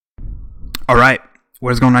All right.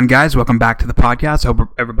 What is going on, guys? Welcome back to the podcast. Hope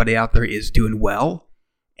everybody out there is doing well.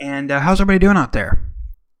 And how's everybody doing out there?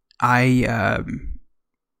 I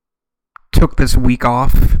took this week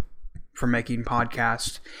off from making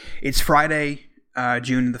podcasts. It's Friday,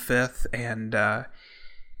 June the 5th, and, I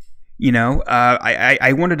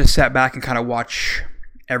wanted to sit back and kind of watch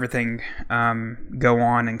everything go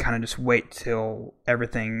on and kind of just wait till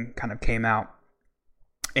everything kind of came out.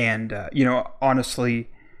 And, honestly,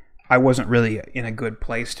 I wasn't really in a good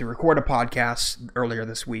place to record a podcast earlier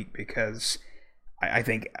this week because I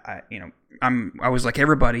think, I was like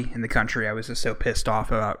everybody in the country. I was just so pissed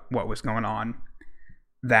off about what was going on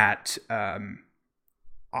that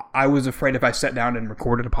I was afraid if I sat down and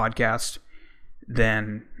recorded a podcast,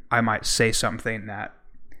 then I might say something that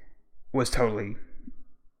was totally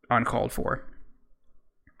uncalled for.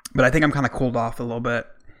 But I think I'm kind of cooled off a little bit,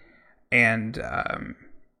 and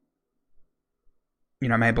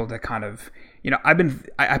I'm able to kind of,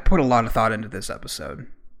 I put a lot of thought into this episode.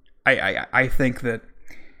 I think that,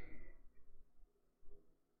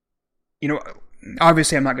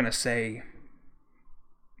 obviously I'm not going to say,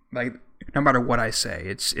 like, no matter what I say,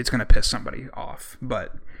 it's going to piss somebody off.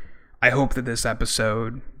 But I hope that this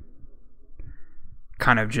episode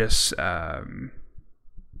kind of just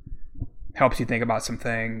helps you think about some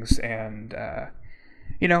things, and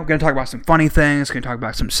going to talk about some funny things, going to talk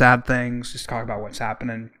about some sad things, just talk about what's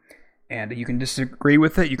happening. And you can disagree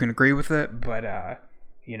with it, you can agree with it, but,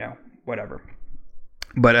 whatever.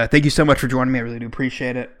 But thank you so much for joining me. I really do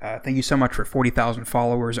appreciate it. Thank you so much for 40,000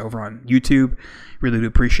 followers over on YouTube. Really do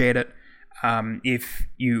appreciate it. If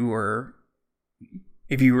you were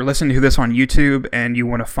listening to this on YouTube and you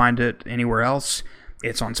want to find it anywhere else,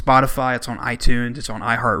 it's on Spotify, it's on iTunes, it's on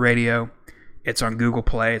iHeartRadio, it's on Google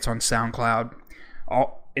Play, it's on SoundCloud.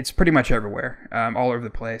 It's pretty much everywhere, all over the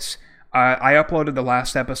place. I uploaded the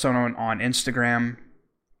last episode on Instagram.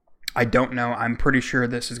 I don't know. I'm pretty sure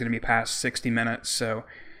this is going to be past 60 minutes, so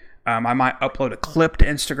I might upload a clip to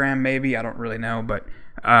Instagram, maybe. I don't really know, but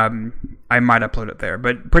I might upload it there.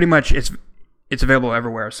 But pretty much it's available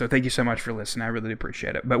everywhere, so thank you so much for listening. I really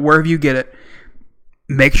appreciate it. But wherever you get it,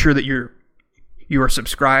 make sure that you are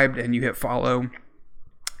subscribed and you hit follow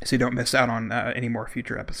so you don't miss out on any more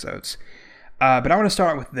future episodes. But I want to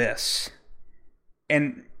start with this,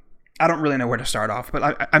 and I don't really know where to start off, but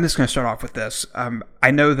I'm just going to start off with this.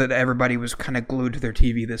 I know that everybody was kind of glued to their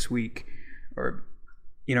TV this week, or,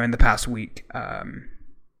 in the past week.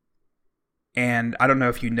 And I don't know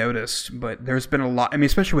if you noticed, but there's been a lot,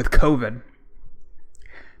 especially with COVID,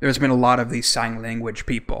 there's been a lot of these sign language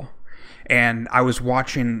people. And I was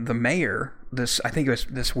watching the mayor, I think it was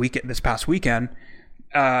this past weekend,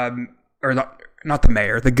 not the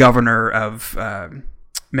mayor, the governor of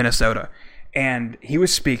Minnesota. And he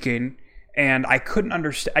was speaking, and I couldn't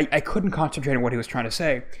understand. I couldn't concentrate on what he was trying to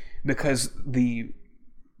say because the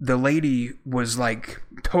lady was like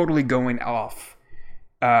totally going off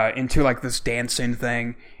into like this dancing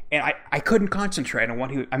thing, and I couldn't concentrate on what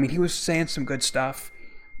he was saying some good stuff,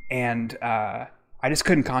 and I just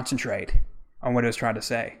couldn't concentrate on what he was trying to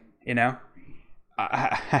say.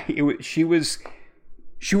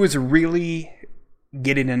 She was really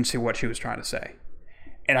getting into what she was trying to say.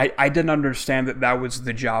 And I didn't understand that was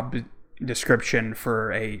the job description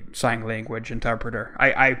for a sign language interpreter.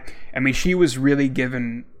 I mean, she was really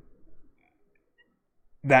given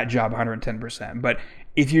that job 110%. But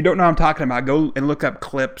if you don't know what I'm talking about, go and look up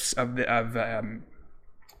clips of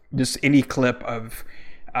just any clip of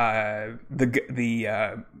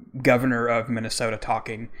the governor of Minnesota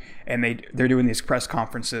talking, and they're doing these press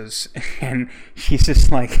conferences, and she's just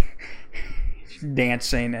like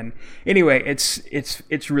dancing. And anyway,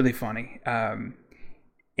 it's really funny.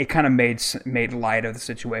 It kind of made light of the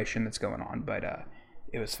situation that's going on, but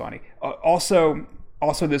it was funny. Also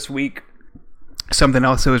this week, something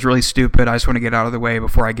else that was really stupid. I just want to get out of the way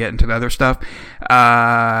before I get into the other stuff.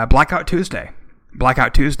 Blackout Tuesday.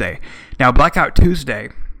 Now, Blackout Tuesday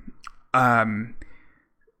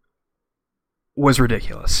was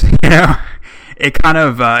ridiculous. It kind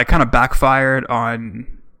of backfired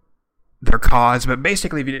on their cause, but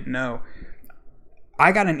basically, if you didn't know,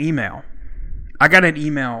 I got an email.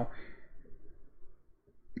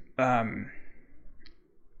 Well,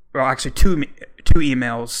 actually, two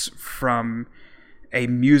emails from a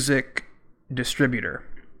music distributor,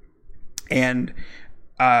 and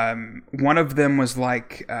one of them was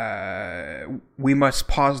like, "We must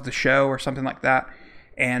pause the show" or something like that.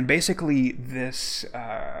 And basically, this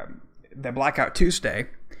the Blackout Tuesday,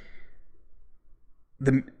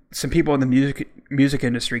 some people in the music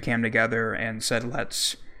industry came together and said,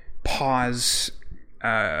 let's pause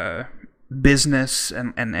business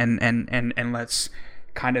and let's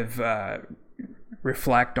kind of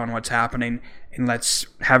reflect on what's happening, and let's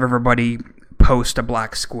have everybody post a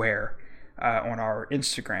black square on our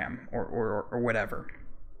Instagram or whatever.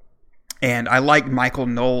 And I like Michael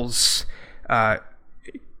Knowles.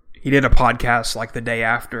 He did a podcast like the day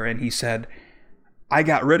after, and he said, I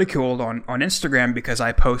got ridiculed on Instagram because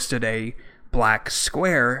I posted a black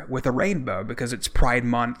square with a rainbow because it's Pride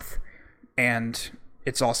Month and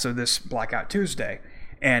it's also this Blackout Tuesday.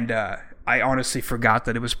 And I honestly forgot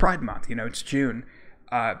that it was Pride Month. It's June.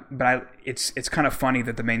 But it's kind of funny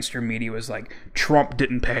that the mainstream media was like, Trump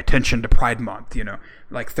didn't pay attention to Pride Month,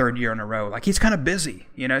 like third year in a row. Like, he's kind of busy,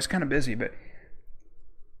 he's kind of busy. But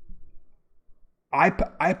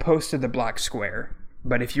I posted the black square,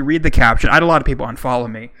 but if you read the caption, I had a lot of people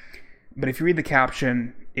unfollow me, but if you read the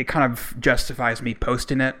caption, it kind of justifies me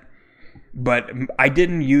posting it. But I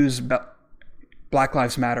didn't use Black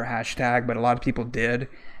Lives Matter hashtag, but a lot of people did.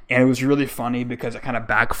 And it was really funny because it kind of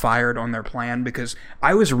backfired on their plan, because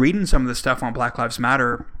I was reading some of the stuff on Black Lives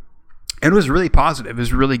Matter and it was really positive. It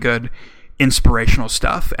was really good, inspirational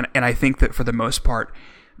stuff. And I think that for the most part,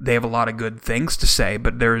 they have a lot of good things to say,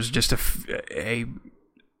 but there's just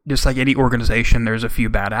just like any organization, there's a few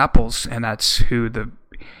bad apples, and that's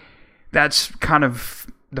kind of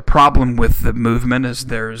the problem with the movement, is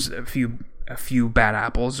there's a few bad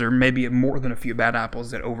apples, or maybe more than a few bad apples,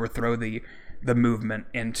 that overthrow the movement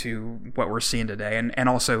into what we're seeing today. And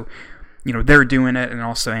also, they're doing it, and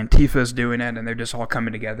also Antifa's doing it, and they're just all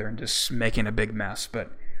coming together and just making a big mess. But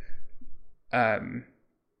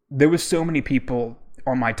there was so many people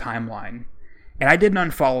on my timeline, and I didn't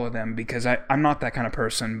unfollow them because I'm not that kind of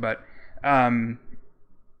person, but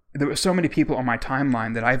there were so many people on my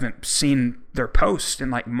timeline that I haven't seen their posts in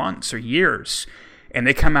like months or years, and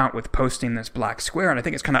they come out with posting this black square, and I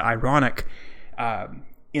think it's kind of ironic.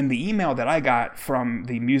 In the email that I got from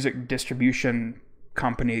the music distribution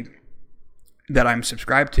company that I'm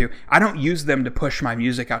subscribed to, I don't use them to push my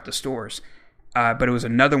music out to stores, but it was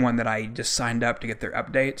another one that I just signed up to get their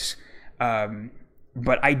updates.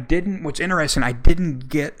 But what's interesting, I didn't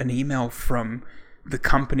get an email from the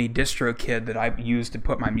company DistroKid that I used to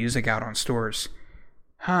put my music out on stores.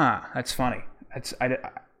 That's funny. I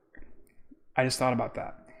just thought about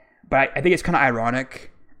that. But I think it's kind of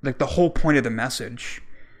ironic. Like, the whole point of the message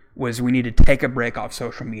was we need to take a break off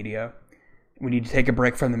social media. We need to take a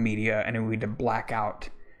break from the media, and we need to black out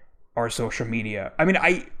our social media. I mean,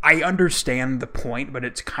 I understand the point, but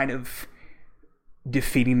it's kind of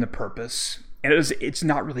defeating the purpose. And it's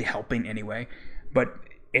not really helping anyway. But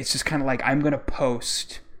it's just kind of like, I'm going to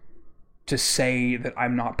post to say that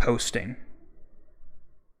I'm not posting.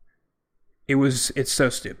 It's so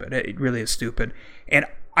stupid. It really is stupid. And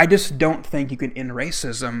I just don't think you can end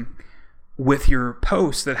racism with your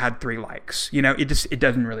post that had 3 likes. It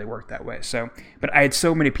doesn't really work that way. So, but I had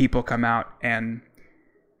so many people come out and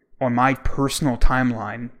on my personal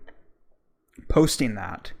timeline posting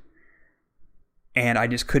that, and I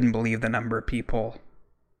just couldn't believe the number of people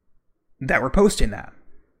that were posting that.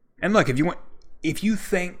 And look, if you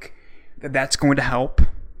think that that's going to help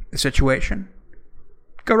the situation,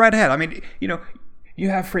 go right ahead. I mean, you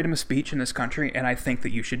have freedom of speech in this country, and I think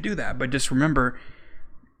that you should do that. But just remember,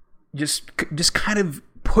 just kind of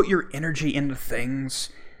put your energy into things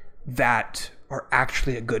that are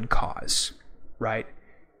actually a good cause, right?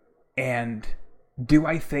 And do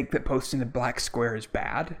I think that posting the black square is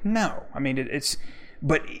bad? No. I mean,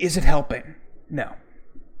 but is it helping? No.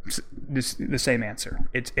 It's the same answer.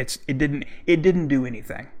 It didn't do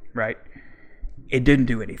anything, right? It didn't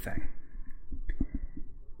do anything.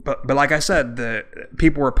 But like I said, the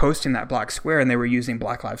people were posting that black square, and they were using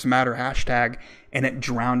Black Lives Matter hashtag, and it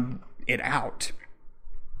drowned it out.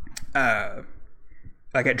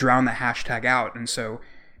 It drowned the hashtag out, and so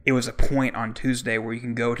it was a point on Tuesday where you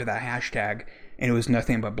can go to that hashtag, and it was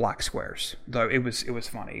nothing but black squares. Though it was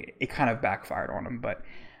funny. It kind of backfired on them, but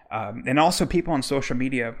and also people on social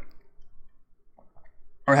media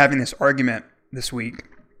are having this argument this week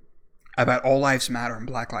about all lives matter and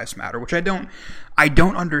Black Lives Matter, which I don't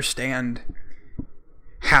understand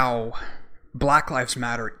how Black Lives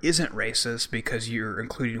Matter isn't racist because you're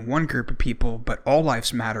including one group of people, but all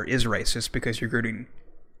lives matter is racist because you're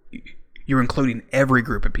including every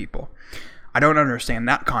group of people. I don't understand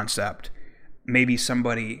that concept. Maybe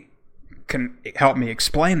somebody can help me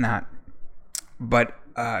explain that. But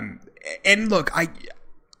and look, I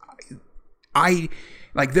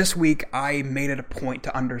like this week, I made it a point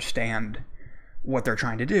to understand what they're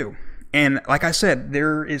trying to do. And like I said,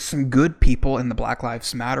 there is some good people in the Black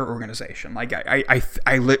Lives Matter organization. Like I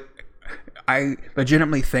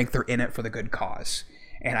legitimately think they're in it for the good cause.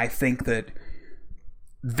 and I think that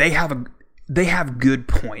they have good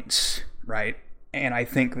points, right? And I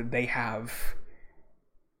think that they have,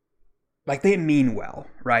 like, they mean well,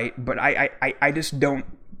 right? But I just don't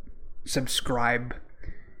subscribe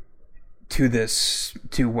to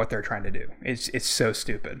what they're trying to do. It's so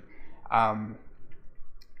stupid. I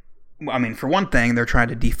mean, for one thing, they're trying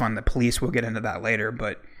to defund the police. We'll get into that later,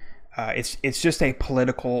 but it's just a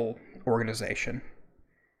political organization.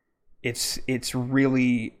 It's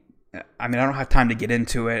really, I mean, I don't have time to get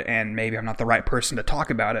into it, and maybe I'm not the right person to talk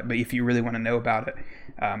about it, but if you really want to know about it,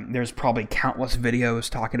 there's probably countless videos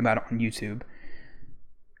talking about it on YouTube.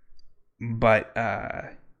 But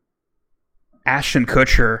Ashton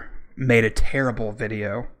Kutcher made a terrible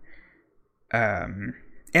video.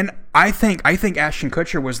 And I think Ashton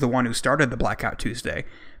Kutcher was the one who started the Blackout Tuesday,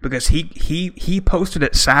 because he posted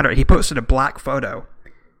it Saturday. He posted a black photo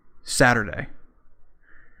Saturday,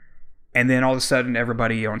 and then all of a sudden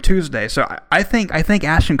everybody on Tuesday. So I think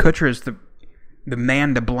Ashton Kutcher is the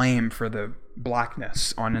man to blame for the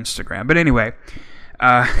blackness on Instagram. But anyway,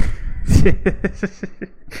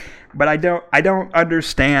 but I don't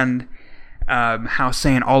understand how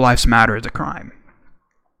saying all lives matter is a crime.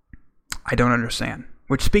 I don't understand.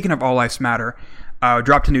 Which, speaking of All Lives Matter,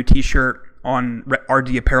 dropped a new t-shirt on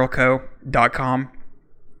rdapparelco.com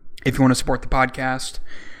if you want to support the podcast.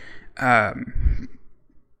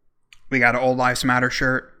 We got an All Lives Matter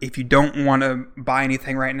shirt. If you don't want to buy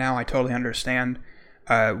anything right now, I totally understand.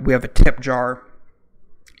 We have a tip jar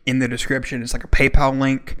in the description. It's like a PayPal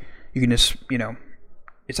link. You can just,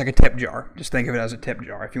 it's like a tip jar. Just think of it as a tip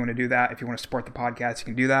jar. If you want to do that, if you want to support the podcast, you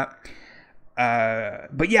can do that.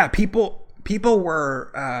 But yeah, people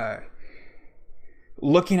were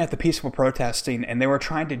looking at the peaceful protesting, and they were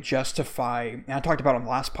trying to justify, and I talked about it on the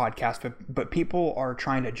last podcast, but people are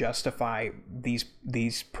trying to justify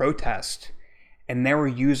these protests, and they were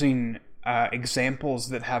using examples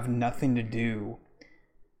that have nothing to do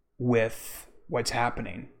with what's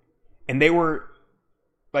happening. And they were,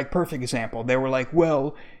 like, perfect example, they were like,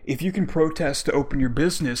 well, if you can protest to open your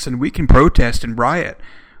business, and we can protest and riot,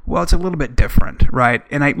 well, it's a little bit different, right?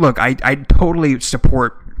 And I totally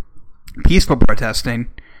support peaceful protesting,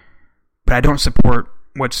 but I don't support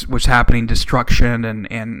what's happening, destruction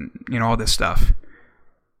and all this stuff.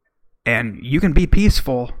 And you can be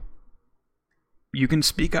peaceful. You can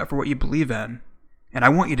speak up for what you believe in, and I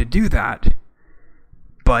want you to do that.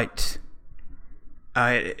 But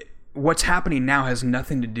what's happening now has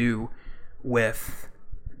nothing to do with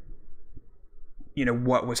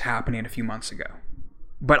what was happening a few months ago.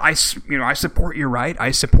 But I support your right.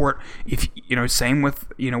 I support, same with,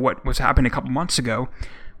 what was happening a couple months ago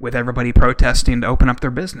with everybody protesting to open up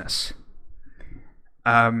their business.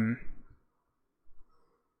 So,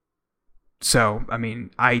 I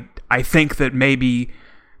mean, I think that maybe,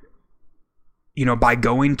 by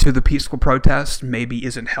going to the peaceful protest maybe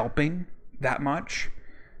isn't helping that much.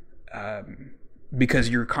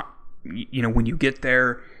 Because when you get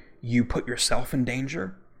there, you put yourself in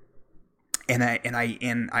danger. And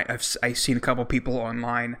I've seen a couple people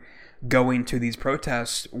online going to these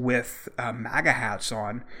protests with MAGA hats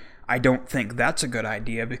on. I don't think that's a good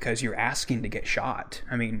idea, because you're asking to get shot.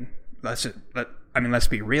 I mean, let's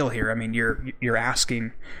be real here. I mean, you're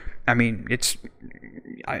asking. I mean, it's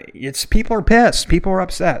people are pissed. People are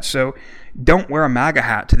upset. So don't wear a MAGA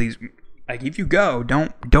hat to these. Like, if you go,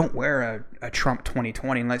 don't wear a Trump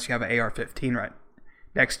 2020 unless you have an AR-15 right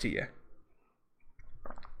next to you.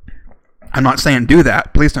 I'm not saying do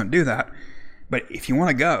that. Please don't do that. But if you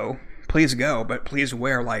want to go, please go. But please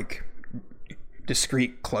wear, like,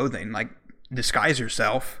 discreet clothing. Like, disguise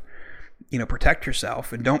yourself. Protect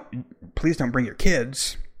yourself. And please don't bring your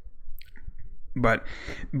kids. But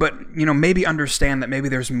maybe understand that maybe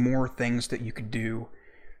there's more things that you could do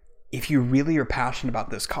if you really are passionate about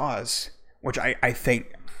this cause. Which I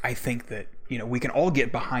think that, we can all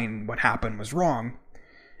get behind what happened was wrong.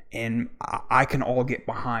 And I can all get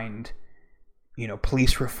behind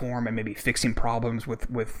police reform and maybe fixing problems with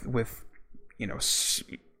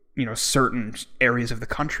certain areas of the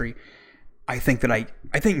country. I think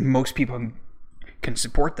most people can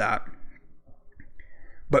support that.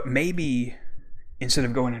 But maybe instead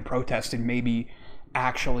of going and protesting, maybe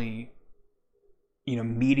actually,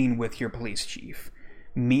 meeting with your police chief,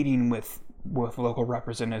 meeting with local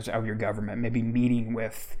representatives of your government, maybe meeting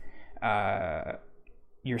with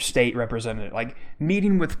your state representative, like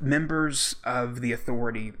meeting with members of the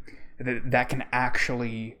authority that can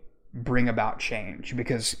actually bring about change.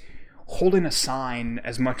 Because holding a sign,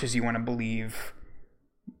 as much as you want to believe,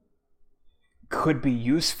 could be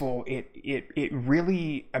useful. It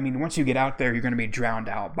really, I mean, once you get out there, you're going to be drowned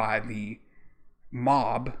out by the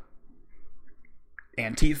mob,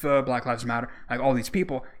 Antifa, Black Lives Matter, like all these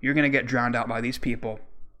people, you're going to get drowned out by these people.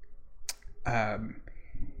 And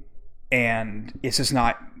it's just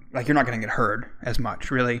not, like, you're not going to get heard as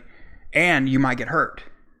much, really. And you might get hurt,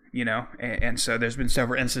 you know? And so there's been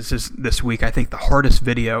several instances this week. I think the hardest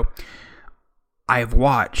video I've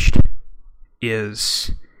watched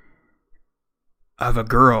is of a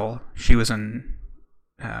girl. She was in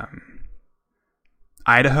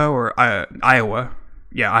Idaho or Iowa.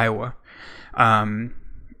 Yeah, Iowa.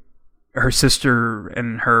 Her sister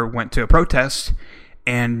and her went to a protest,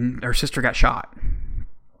 and her sister got shot.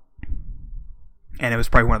 And it was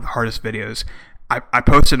probably one of the hardest videos. I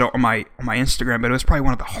posted it on my Instagram, but it was probably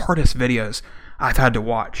one of the hardest videos I've had to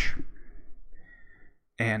watch.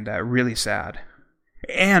 And really sad.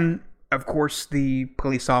 And, of course, the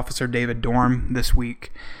police officer, David Dorm, this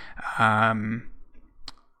week was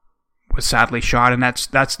sadly shot. And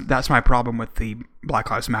that's my problem with the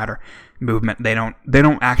Black Lives Matter movement. They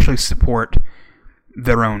don't actually support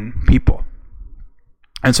their own people.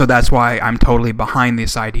 And so that's why I'm totally behind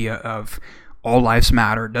this idea of all lives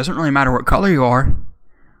matter. It doesn't really matter what color you are.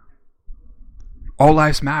 All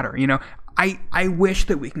lives matter. You know, I wish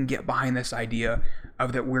that we can get behind this idea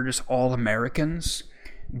of that we're just all Americans.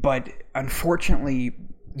 But unfortunately,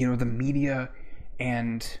 you know, the media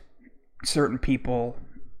and certain people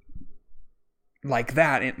like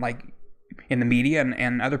that, like in the media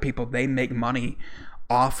and other people, they make money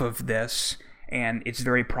off of this, and it's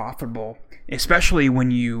very profitable, especially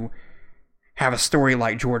when you have a story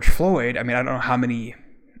like George Floyd. I mean, I don't know how many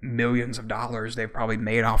millions of dollars they've probably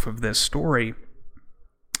made off of this story.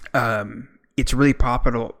 It's really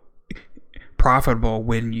profitable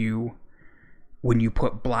when you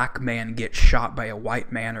put black man gets shot by a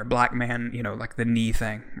white man, or black man, you know, like the knee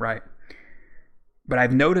thing, right? But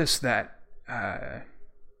I've noticed that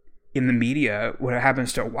in the media, when it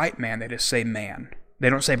happens to a white man, they just say man. They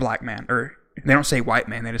don't say black man, or they don't say white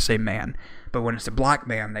man, they just say man. But when it's a black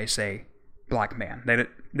man, they say black man. They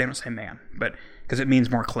don't say man, but because it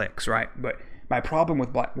means more clicks, right? But my problem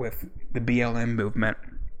with the BLM movement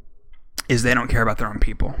is they don't care about their own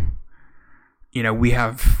people. You know, we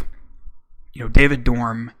have, you know, David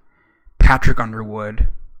Dorm, Patrick Underwood.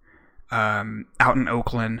 Out in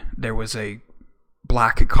Oakland, there was a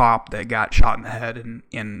black cop that got shot in the head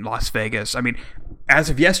in Las Vegas. I mean, as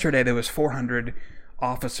of yesterday, there was 400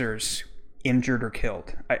 officers injured or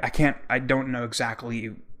killed. I don't know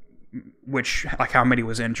exactly which, like how many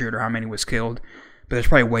was injured or how many was killed, but there's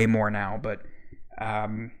probably way more now. But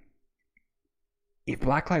if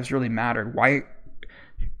Black Lives really mattered, why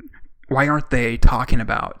aren't they talking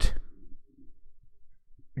about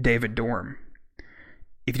David Dorm?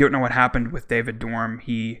 If you don't know what happened with David Dorm,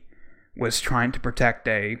 he was trying to protect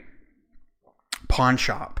a pawn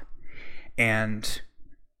shop, and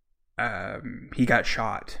he got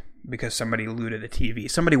shot because somebody looted a TV.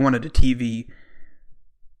 Somebody wanted a TV,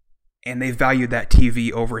 and they valued that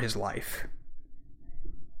TV over his life.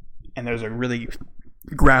 And there's a really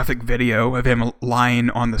graphic video of him lying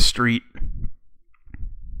on the street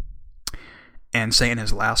and saying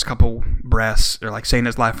his last couple breaths, or like saying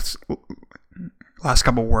his last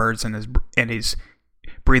couple words, and he's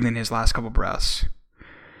breathing his last couple breaths.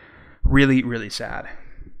 Really, really sad.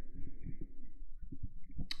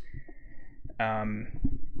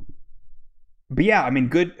 But yeah, I mean,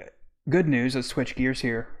 good news. Let's switch gears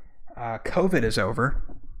here. COVID is over.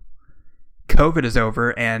 COVID is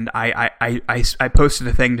over, and I posted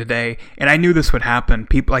a thing today, and I knew this would happen.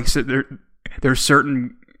 People, like, so there's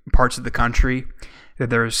certain parts of the country that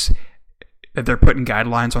they're putting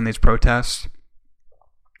guidelines on these protests,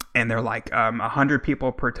 and they're like 100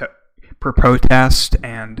 people per protest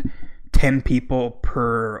and 10 people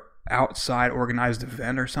per outside organized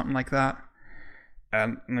event or something like that.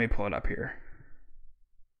 Let me pull it up here.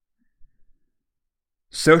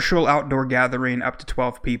 Social outdoor gathering up to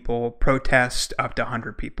 12 people, protest up to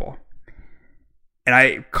 100 people. And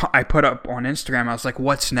I put up on Instagram, I was like,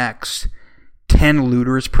 what's next? 10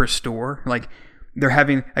 looters per store? Like, they're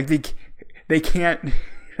having, like, they can't,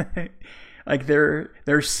 like,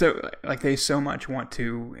 they're so, like, they so much want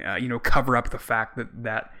to, cover up the fact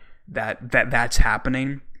that's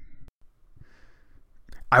happening.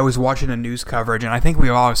 I was watching the news coverage, and I think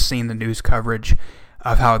we've all seen the news coverage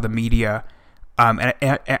of how the media, and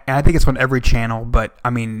I think it's on every channel, but I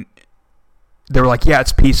mean, they were like, yeah,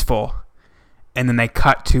 it's peaceful. And then they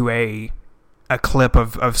cut to a clip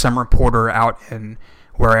of some reporter out in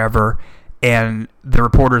wherever, and the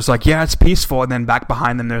reporter's like, yeah, it's peaceful. And then back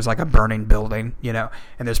behind them, there's like a burning building, and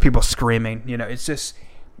there's people screaming, it's just,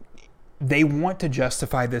 they want to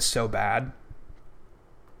justify this so bad,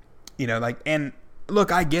 and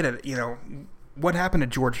look, I get it. What happened to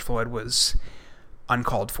George Floyd was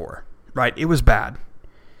uncalled for, right? It was bad.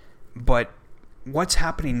 But what's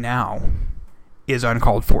happening now is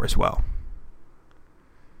uncalled for as well.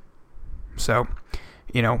 So,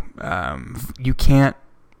 you can't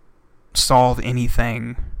solve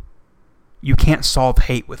anything. You can't solve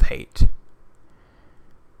hate with hate.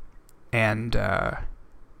 And,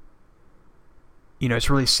 it's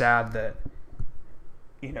really sad that,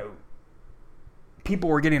 people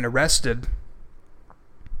were getting arrested,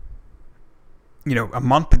 a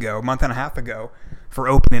month and a half ago, for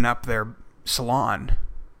opening up their salon.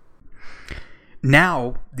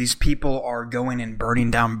 Now, these people are going and burning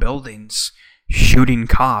down buildings, shooting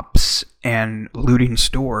cops, and looting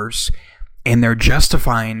stores, and they're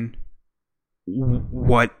justifying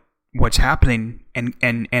what's happening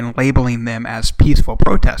and labeling them as peaceful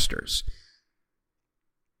protesters.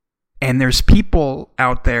 And there's people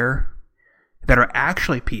out there that are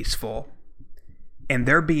actually peaceful, and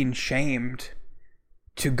they're being shamed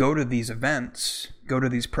to go to these events, go to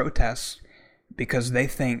these protests, because they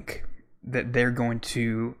think that they're going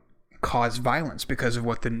to cause violence because of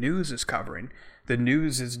what the news is covering. The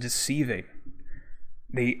news is deceiving.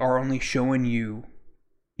 They are only showing you,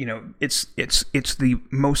 it's the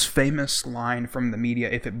most famous line from the media: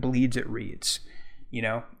 if it bleeds, it reads.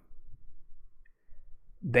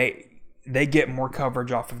 They get more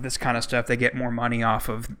coverage off of this kind of stuff. They get more money off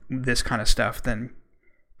of this kind of stuff than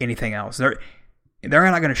anything else. They're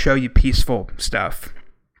not going to show you peaceful stuff.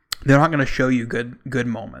 They're not going to show you good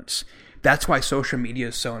moments. That's why social media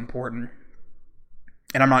is so important.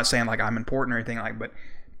 And I'm not saying like I'm important or anything but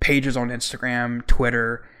pages on Instagram,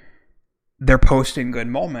 Twitter, they're posting good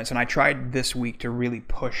moments. And I tried this week to really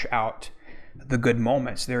push out the good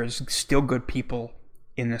moments. There's still good people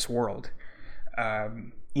in this world.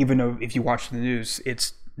 Even though if you watch the news,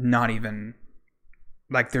 it's not even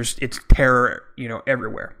like it's terror,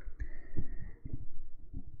 everywhere.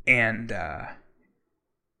 And,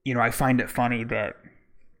 I find it funny that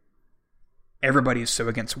everybody is so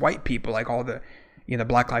against white people, like all the,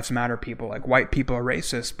 Black Lives Matter people, like white people are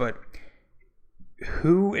racist, but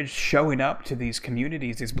who is showing up to these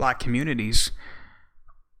communities, these black communities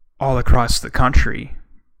all across the country,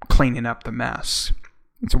 cleaning up the mess?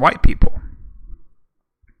 It's white people.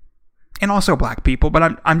 And also black people,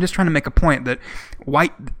 but I'm just trying to make a point that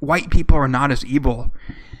white people are not as evil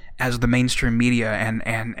as the mainstream media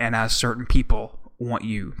and as certain people want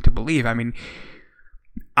you to believe. I mean,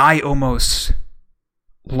 I almost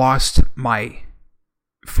lost my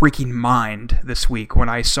freaking mind this week when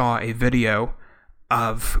I saw a video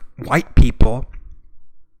of white people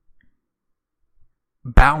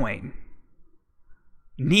bowing,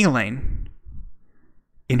 kneeling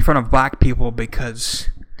in front of black people because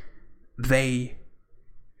their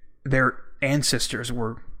ancestors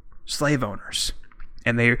were slave owners,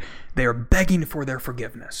 and they are begging for their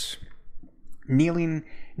forgiveness, kneeling,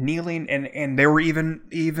 and there were even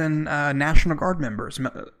National Guard members,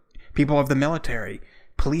 people of the military,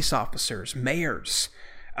 police officers, mayors,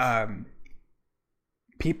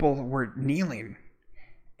 people were kneeling,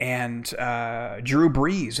 and Drew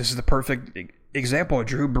Brees, this is the perfect example.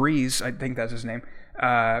 Drew Brees, I think that's his name.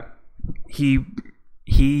 He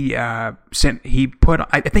put,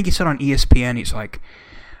 I think he said on ESPN, he's like,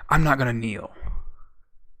 I'm not gonna kneel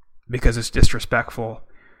because it's disrespectful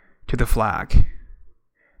to the flag.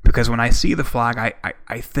 Because when I see the flag,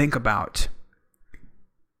 I think about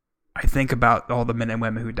all the men and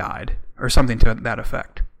women who died, or something to that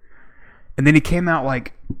effect. And then he came out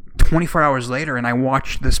like 24 hours later, and I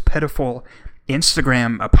watched this pitiful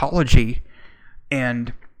Instagram apology,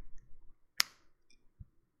 and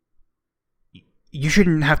you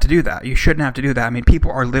shouldn't have to do that. You shouldn't have to do that. I mean,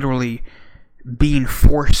 people are literally being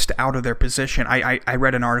forced out of their position. I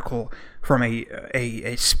read an article from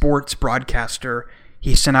a sports broadcaster.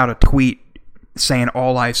 He sent out a tweet saying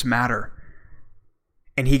all lives matter,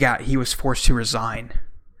 and he was forced to resign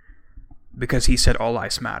because he said all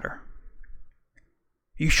lives matter.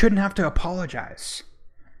 You shouldn't have to apologize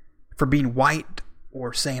for being white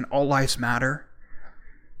or saying all lives matter.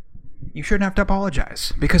 You shouldn't have to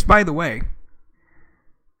apologize because, by the way,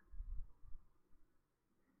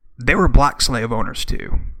 they were black slave owners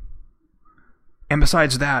too. And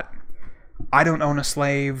besides that, I don't own a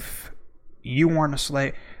slave. You weren't a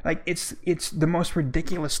slave. Like, it's the most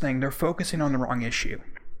ridiculous thing. They're focusing on the wrong issue.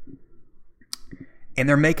 And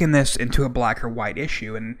they're making this into a black or white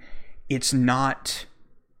issue. And it's not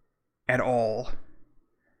at all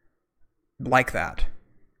like that.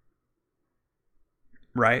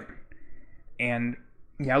 Right? And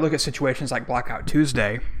yeah, I look at situations like Blackout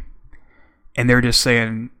Tuesday, and they're just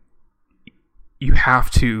saying, you have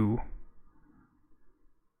to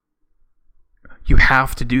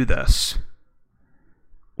do this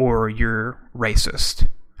or you're racist.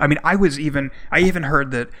 I mean, I even heard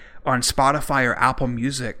that on Spotify or Apple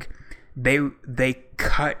Music, they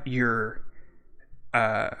cut your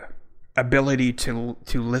ability to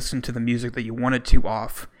listen to the music that you wanted to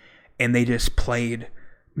off, and they just played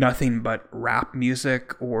nothing but rap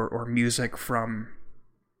music or music from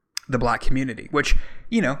the black community, which,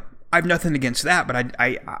 you know, I have nothing against that, but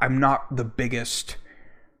I'm not the biggest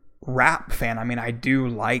rap fan. I mean, I do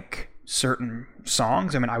like certain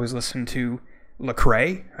songs. I mean, I was listening to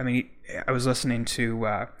Lecrae. I mean, I was listening to,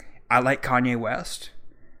 I like Kanye West.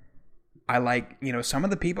 I like, you know, some of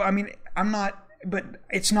the people. I mean, but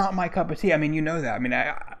it's not my cup of tea. I mean, you know that. I mean,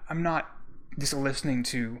 I'm not just listening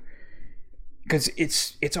to, because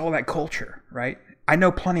it's all that culture, right? I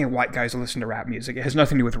know plenty of white guys who listen to rap music. It has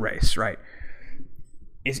nothing to do with race, right?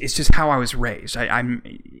 It's just how I was raised.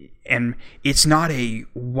 And it's not a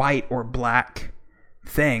white or black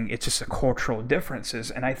thing. It's just a cultural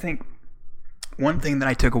differences. And I think one thing that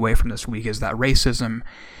I took away from this week is that racism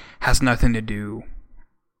has nothing to do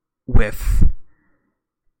with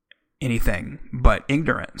anything but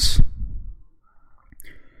ignorance.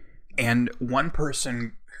 And one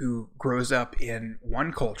person who grows up in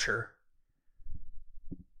one culture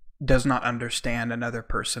does not understand another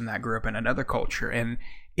person that grew up in another culture. And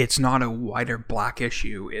it's not a white or black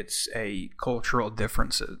issue. It's a cultural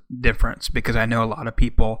difference, because I know a lot of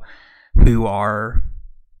people who are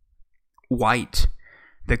white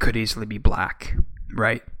that could easily be black,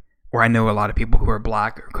 right? Or I know a lot of people who are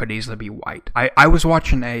black or could easily be white. I was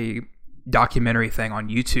watching a documentary thing on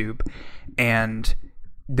YouTube, and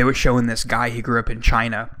they were showing this guy. He grew up in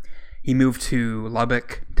China. He moved to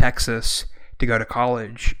Lubbock, Texas, to go to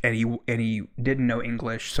college, and he didn't know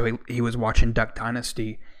English, so he was watching Duck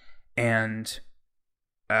Dynasty, and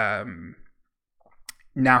now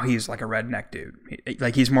he's like a redneck dude.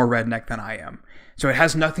 Like, he's more redneck than I am. So it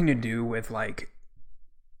has nothing to do with like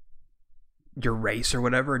your race or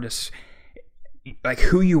whatever. Just like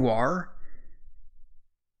who you are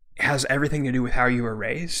has everything to do with how you were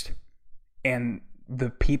raised and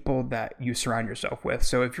the people that you surround yourself with.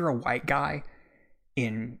 So if you're a white guy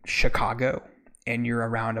in Chicago and you're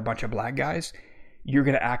around a bunch of black guys, you're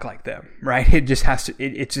going to act like them, right? It just has to,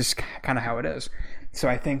 it's just kind of how it is. So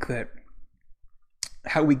I think that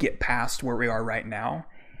how we get past where we are right now,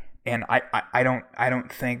 and I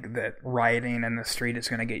don't think that rioting in the street is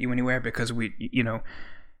going to get you anywhere, because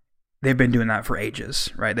they've been doing that for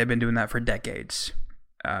ages, right? They've been doing that for decades.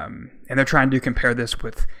 And they're trying to compare this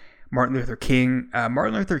with Martin Luther King.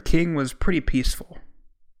 Martin Luther King was pretty peaceful.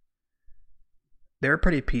 They're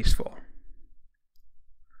pretty peaceful.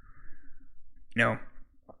 You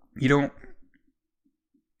don't,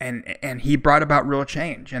 and he brought about real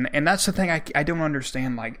change. And that's the thing I don't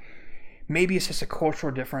understand. Like, maybe it's just a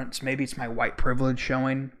cultural difference. Maybe it's my white privilege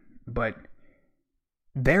showing, but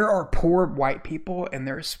there are poor white people and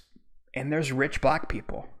there's rich black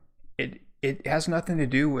people. It has nothing to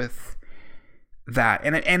do with that.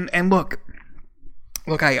 And look,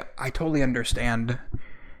 I totally understand.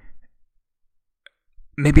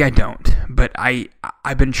 Maybe I don't, but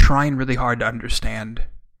I've been trying really hard to understand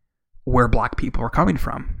where black people are coming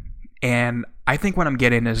from. And I think what I'm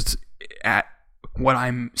getting is at what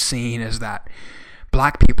I'm seeing is that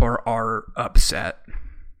black people are upset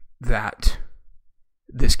that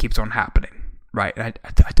this keeps on happening, right? I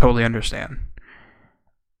totally understand.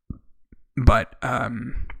 But, I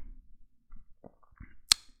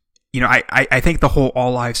think the whole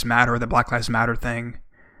All Lives Matter, the Black Lives Matter thing,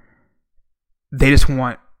 they just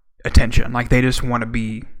want attention. Like, they just want to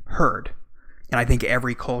be heard. And I think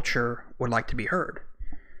every culture would like to be heard.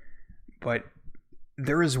 But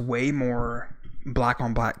there is way more black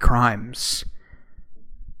on black crimes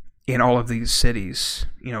in all of these cities.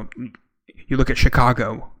 You look at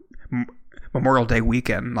Chicago, Memorial Day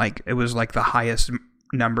weekend, like, it was like the highest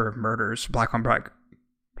number of murders, black on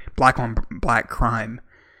black crime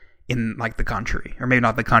in like the country, or maybe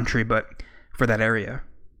not the country, but for that area.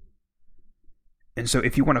 And so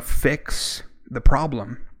if you want to fix the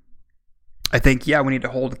problem, I think, we need to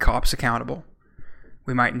hold the cops accountable.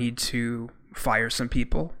 We might need to fire some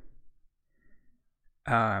people.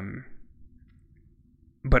 But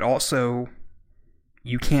also,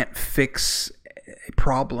 you can't fix a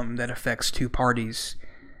problem that affects two parties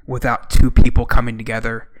without two people coming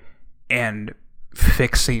together and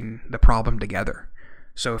fixing the problem together.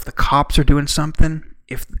 So if the cops are doing something,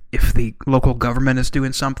 if the local government is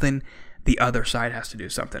doing something, the other side has to do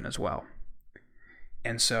something as well.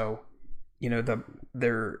 And so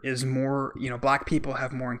there is more, black people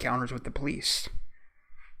have more encounters with the police.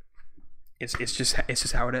 It's just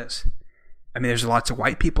how it is. I mean, there's lots of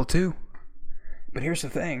white people too. But here's the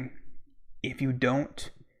thing. If you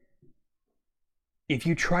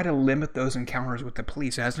try to limit those encounters with the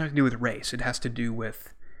police, it has nothing to do with race. It has to do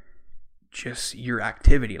with just your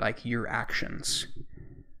activity, like your actions.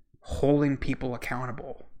 Holding people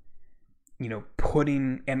accountable.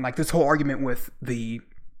 And like this whole argument with the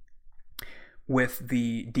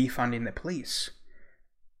defunding the police.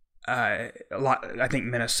 I think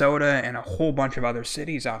Minnesota and a whole bunch of other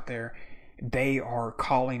cities out there, they are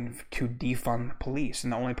calling to defund the police,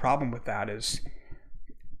 and the only problem with that is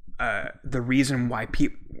the reason why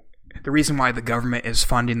the government is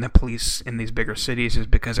funding the police in these bigger cities is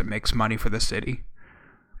because it makes money for the city.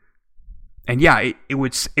 And yeah, it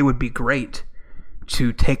would be great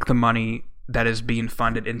to take the money that is being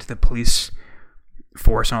funded into the police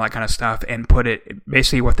force and all that kind of stuff and put it,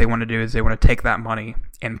 basically what they want to do is they want to take that money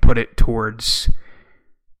and put it towards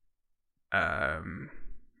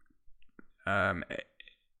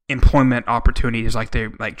employment opportunities, like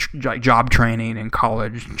job training and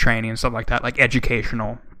college training and stuff like that, like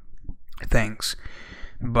educational things.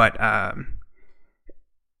 But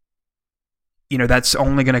that's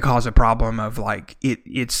only going to cause a problem of like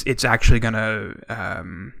it's actually going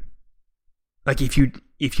to like if you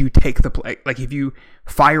take if you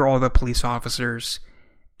fire all the police officers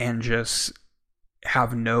and just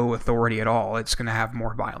have no authority at all, it's going to have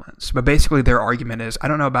more violence. But basically their argument is, I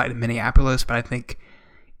don't know about in Minneapolis, but I think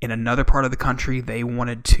in another part of the country they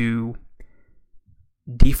wanted to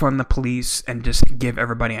defund the police and just give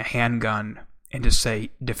everybody a handgun and just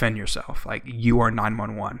say, defend yourself, like you are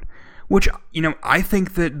 911. Which, I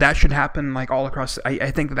think that should happen like all across.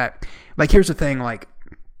 I think that, like, here's the thing, like,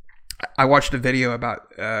 I watched a video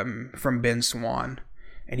about from Ben Swann,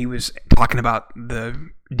 and he was talking about the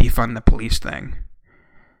defund the police thing,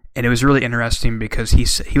 and it was really interesting because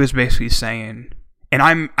he was basically saying, and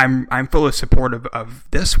I'm fully supportive of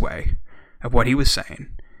this way of what he was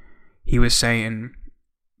saying. He was saying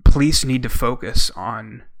police need to focus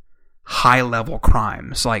on high level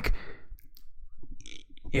crimes. Like,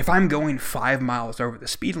 if I'm going 5 miles over the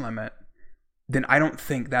speed limit, then I don't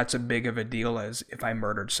think that's a big of a deal as if I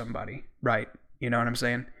murdered somebody, right? You know what I'm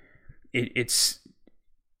saying?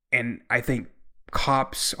 And I think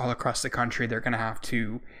cops all across the country, they're going to have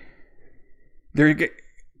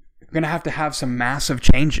to have some massive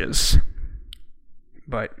changes.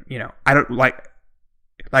 But, I don't like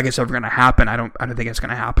it's ever going to happen. I don't think it's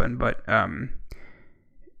going to happen, but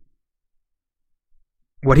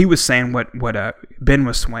what he was saying, what Ben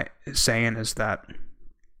was saying is that,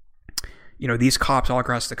 these cops all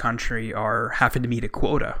across the country are having to meet a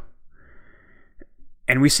quota.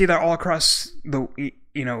 And we see that all across like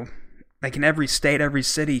in every state, every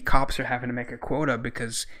city, cops are having to make a quota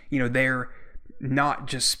because, they're not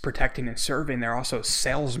just protecting and serving, they're also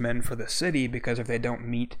salesmen for the city, because if they don't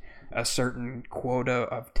meet a certain quota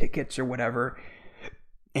of tickets or whatever,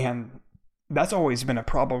 and that's always been a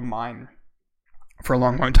problem of mine for a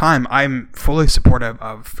long, long time. I'm fully supportive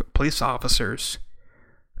of police officers,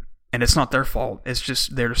 and it's not their fault. It's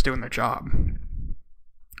just they're just doing their job.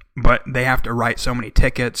 But they have to write so many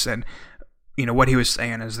tickets, and what he was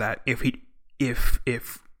saying is that if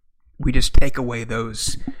we just take away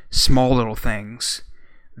those small little things,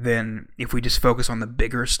 then if we just focus on the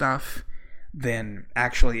bigger stuff, then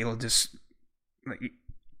actually it'll just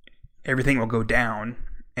everything will go down,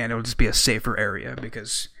 and it'll just be a safer area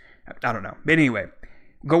because. I don't know. But anyway,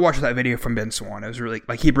 go watch that video from Ben Swann. It was really,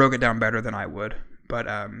 like, he broke it down better than I would. But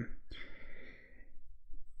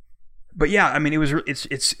yeah, I mean,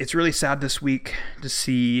 it's really sad this week to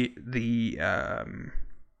see the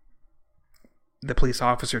police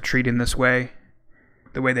officer treated this way,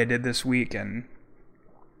 the way they did this week, and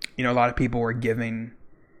a lot of people were giving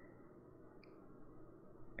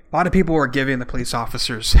the police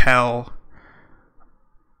officers hell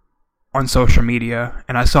on social media,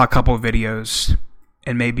 and I saw a couple of videos,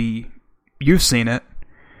 and maybe you've seen it.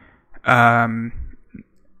 I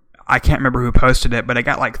can't remember who posted it, but it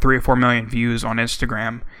got like 3 or 4 million views on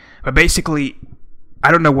Instagram. But basically,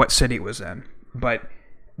 I don't know what city it was in, but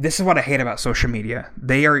this is what I hate about social media.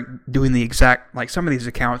 They are doing the exact, like, some of these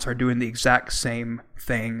accounts are doing the exact same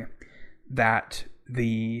thing that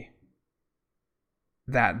the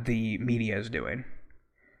media is doing.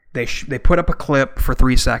 They put up a clip for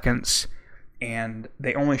 3 seconds, and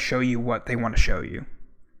they only show you what they want to show you.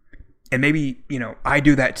 And maybe, I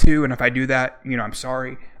do that too, and if I do that, I'm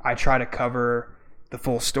sorry. I try to cover the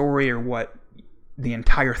full story or what the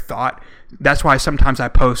entire thought. That's why sometimes I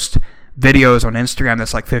post videos on Instagram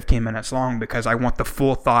that's like 15 minutes long because I want the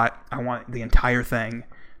full thought. I want the entire thing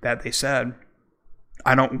that they said.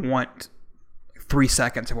 I don't want 3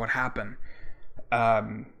 seconds of what happened.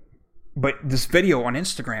 But this video on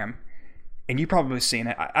Instagram, and you've probably seen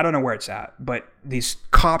it, I don't know where it's at, but these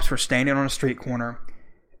cops were standing on a street corner,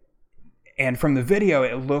 and from the video,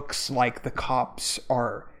 it looks like the cops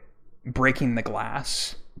are breaking the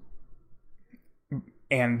glass,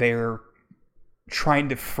 and they're trying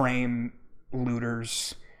to frame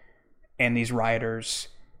looters and these rioters,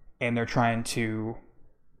 and they're trying to,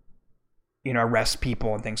 arrest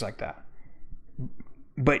people and things like that.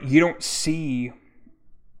 But you don't see,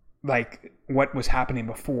 like, what was happening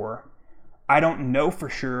before. I don't know for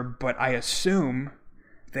sure, but I assume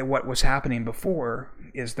that what was happening before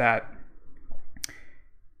is that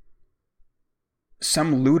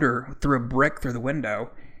some looter threw a brick through the window,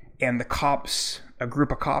 and a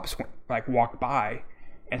group of cops, like, walked by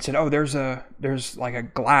and said, "Oh, there's like a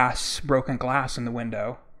broken glass in the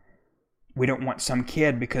window. We don't want some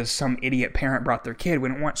kid, because some idiot parent brought their kid. We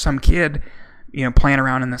don't want some kid, playing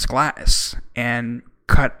around in this glass and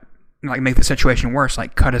make the situation worse,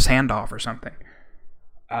 like cut his hand off or something."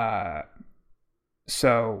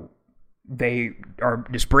 So they are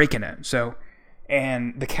just breaking it.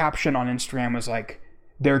 And the caption on Instagram was like,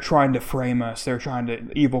 "They're trying to frame us. They're trying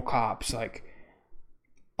to, evil cops." Like,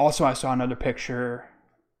 also I saw another picture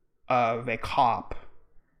of a cop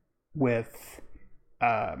with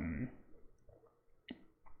a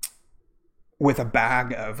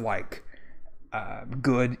bag of like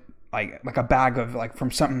good, like a bag of like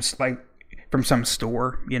from some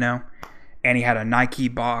store, and he had a Nike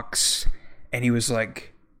box, and he was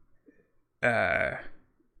like,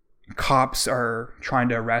 "Cops are trying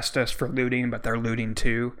to arrest us for looting, but they're looting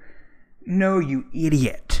too." No, you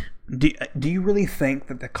idiot. Do you really think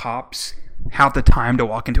that the cops have the time to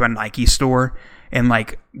walk into a Nike store and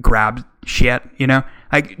like grab shit,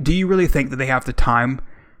 Like, do you really think that they have the time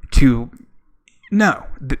to... No,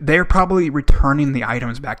 they're probably returning the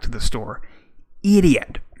items back to the store.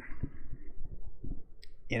 Idiot.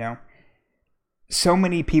 So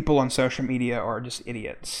many people on social media are just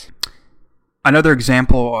idiots. Another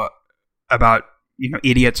example about,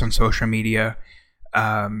 idiots on social media,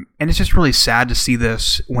 and it's just really sad to see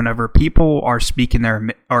this whenever people are speaking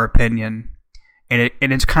their opinion, and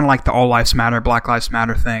it's kind of like the All Lives Matter, Black Lives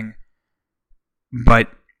Matter thing,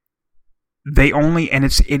 but they only,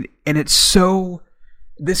 it's so,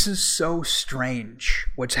 this is so strange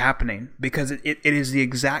what's happening, because it is the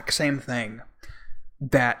exact same thing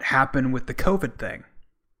that happened with the COVID thing.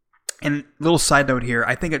 And little side note here,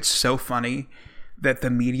 I think it's so funny that the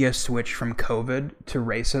media switched from COVID to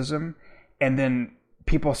racism, and then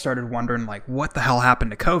people started wondering, like, what the hell happened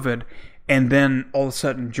to COVID? And then all of a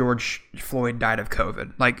sudden George Floyd died of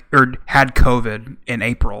COVID, or had COVID in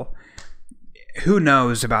April. Who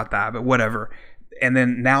knows about that, but whatever. And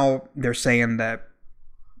then now they're saying that,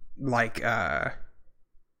 like,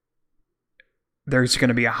 there's going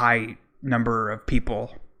to be a high number of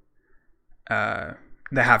people that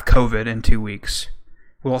have COVID in 2 weeks.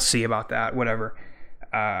 We'll see about that, whatever.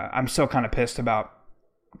 I'm still kind of pissed about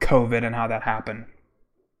COVID and how that happened.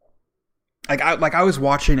 I was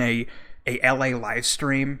watching a LA live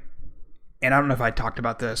stream, and I don't know if I talked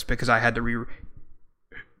about this because I had to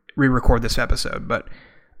re-record this episode, but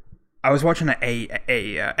I was watching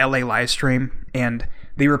a LA live stream, and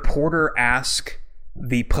the reporter asked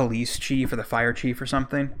the police chief or the fire chief or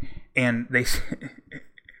something, and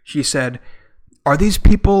she said, "Are these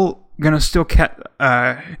people gonna still test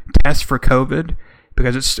for COVID?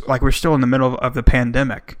 Because it's like we're still in the middle of the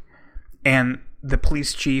pandemic." And the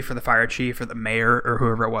police chief or the fire chief or the mayor or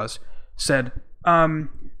whoever it was said,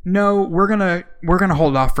 "No, we're gonna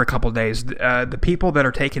hold off for a couple days. The people that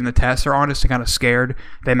are taking the tests are honestly kind of scared.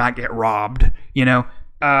 They might get robbed,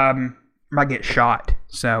 might get shot."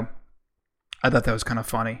 So I thought that was kind of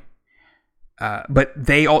funny. But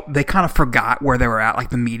they kind of forgot where they were at. Like,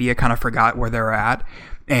 the media kind of forgot where they were at,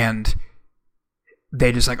 and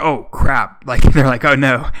they just like, "Oh crap!" Like, they're like, "Oh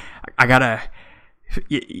no, I gotta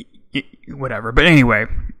whatever." But anyway,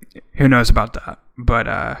 who knows about that? But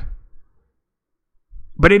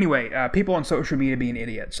anyway, people on social media being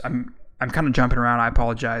idiots. I'm kind of jumping around. I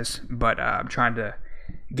apologize, but I'm trying to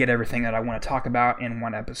get everything that I want to talk about in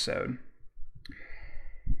one episode.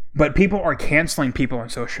 But people are canceling people on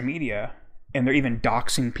social media, and they're even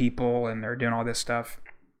doxing people, and they're doing all this stuff.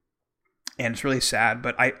 And it's really sad.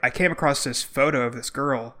 But I came across this photo of this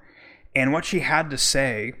girl, and what she had to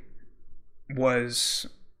say was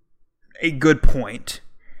a good point.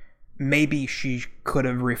 Maybe she could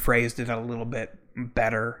have rephrased it a little bit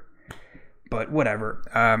better, but whatever.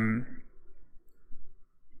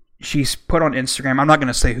 she's put on Instagram, I'm not going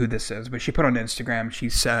to say who this is, but she put on Instagram, she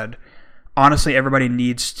said, honestly, everybody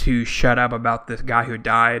needs to shut up about this guy who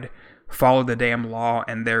died, follow the damn law,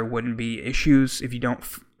 and there wouldn't be issues. If you don't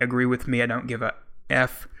agree with me, I don't give a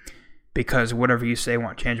F, because whatever you say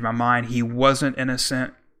won't change my mind. He wasn't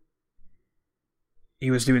innocent.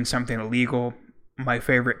 He was doing something illegal. My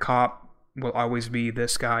favorite cop will always be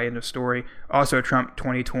this guy, end of story. Also, Trump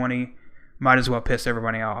 2020 might as well piss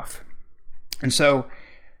everybody off. And so,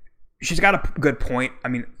 she's got a good point. I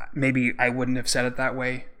mean, maybe I wouldn't have said it that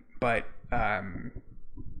way, but,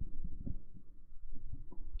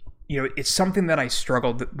 it's something that I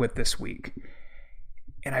struggled with this week.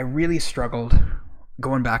 And I really struggled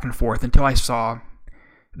going back and forth until I saw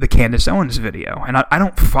the Candace Owens video. And I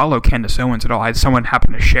don't follow Candace Owens at all. Someone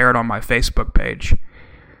happened to share it on my Facebook page.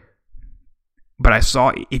 But I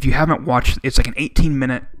saw, if you haven't watched, it's like an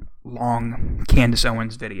 18-minute long Candace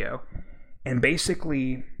Owens video. And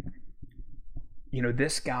basically,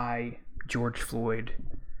 this guy, George Floyd,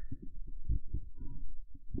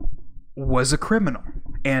 was a criminal.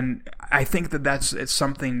 And I think it's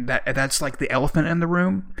something that's like the elephant in the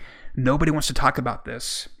room. Nobody wants to talk about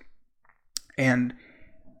this. And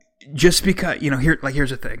just because,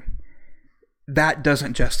 here's the thing. That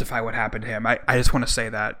doesn't justify what happened to him. I just want to say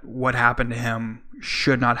that what happened to him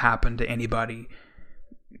should not happen to anybody,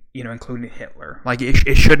 including Hitler. Like,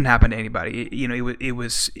 it shouldn't happen to anybody. It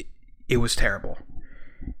was terrible.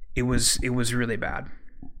 It was really bad.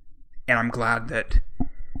 And I'm glad that,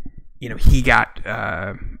 he got,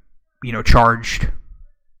 charged,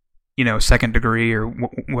 second degree or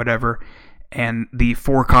whatever. And the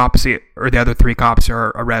 4 cops, or the other 3 cops,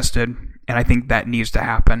 are arrested. And I think that needs to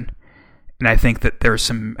happen. And I think that there's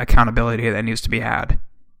some accountability that needs to be had.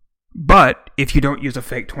 But if you don't use a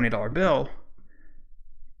fake $20 bill,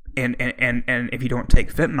 and if you don't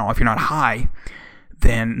take fentanyl, if you're not high,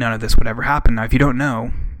 then none of this would ever happen. Now, if you don't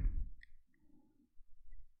know,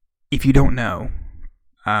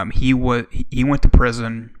 he went to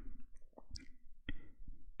prison.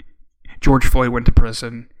 George Floyd went to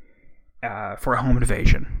prison for a home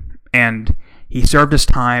invasion, and he served his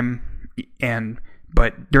time.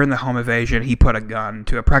 But during the home invasion, he put a gun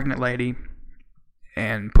to a pregnant lady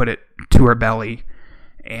and put it to her belly,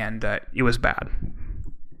 and it was bad.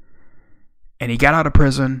 And he got out of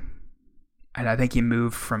prison, and I think he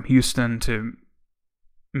moved from Houston to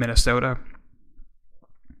Minnesota.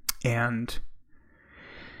 And,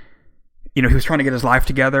 he was trying to get his life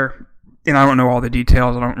together, and I don't know all the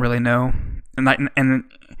details. I don't really know. And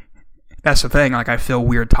that's the thing. Like, I feel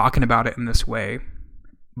weird talking about it in this way,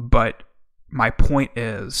 but my point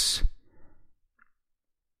is,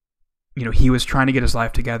 he was trying to get his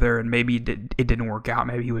life together, and maybe it didn't work out.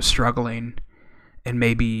 Maybe he was struggling, and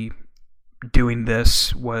maybe doing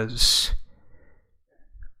this was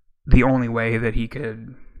the only way that he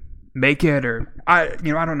could make it, or I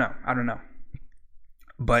don't know.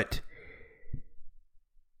 But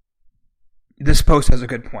this post has a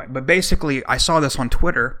good point. But basically, I saw this on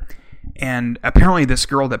Twitter, and apparently this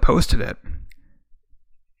girl that posted it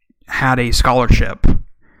had a scholarship,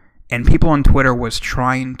 and people on Twitter was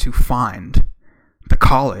trying to find the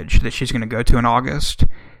college that she's going to go to in August,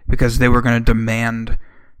 because they were going to demand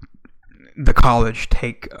the college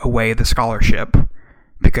take away the scholarship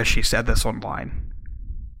because she said this online,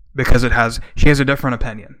 because she has a different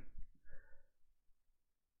opinion.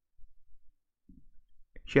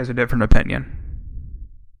 She has a different opinion.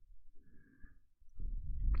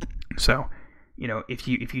 So, if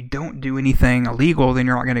you don't do anything illegal, then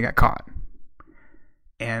you're not going to get caught.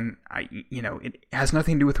 And it has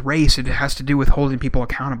nothing to do with race. It has to do with holding people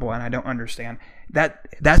accountable. And I don't understand that.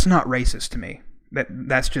 That's not racist to me.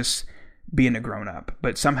 That's just being a grown up.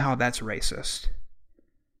 But somehow that's racist.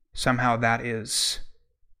 Somehow that is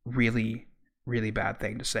really, really bad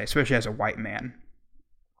thing to say, especially as a white man.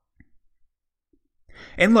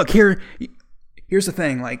 And look, here's the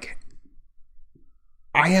thing. Like,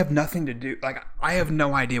 I have nothing to do. Like, I have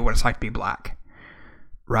no idea what it's like to be black,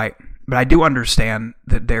 right? But I do understand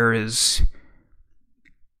that there is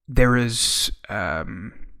rich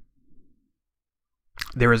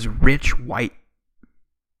white,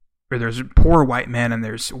 or there's poor white men, and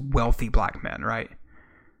there's wealthy black men, right?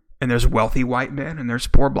 And there's wealthy white men, and there's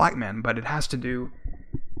poor black men. But it has to do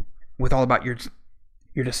with all about your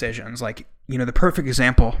decisions. Like, the perfect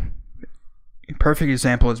example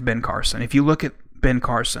is Ben Carson. If you look at Ben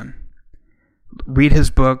Carson, read his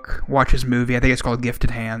book, watch his movie. I think it's called Gifted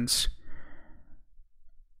Hands.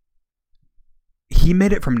 He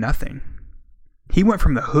made it from nothing. He went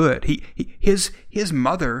from the hood. His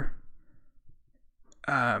mother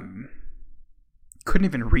couldn't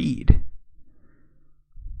even read.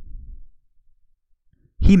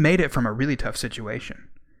 he made it from a really tough situation.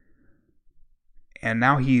 And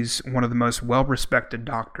now he's one of the most well-respected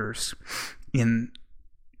doctors in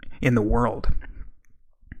the world.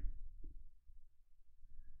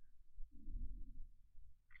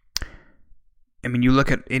 I mean, you look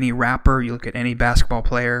at any rapper, you look at any basketball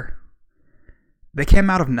player, they came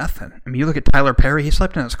out of nothing. I mean, you look at Tyler Perry, he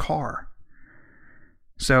slept in his car.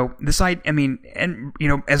 So as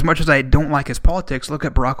much as I don't like his politics, look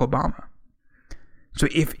at Barack Obama. So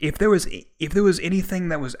if there was anything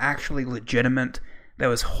that was actually legitimate, that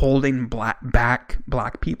was holding back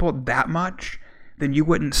black people that much, then you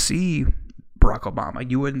wouldn't see Barack Obama.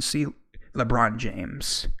 You wouldn't see LeBron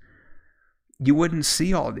James. You wouldn't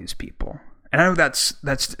see all of these people. And I know that's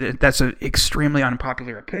an extremely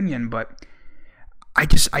unpopular opinion, but I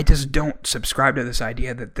just don't subscribe to this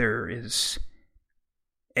idea that there is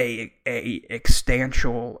a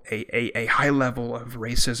high level of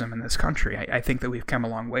racism in this country. I think that we've come a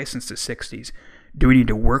long way since the 60s. Do we need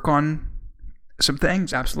to work on some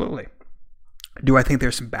things? Absolutely. Do I think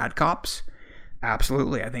there's some bad cops?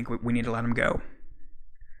 Absolutely. I think we need to let them go.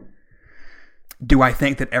 Do I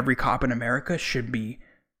think that every cop in America should be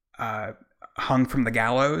hung from the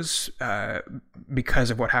gallows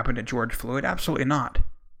because of what happened to George Floyd? Absolutely not.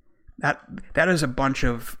 That is a bunch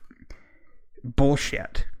of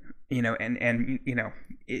bullshit,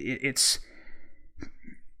 it's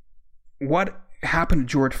what happened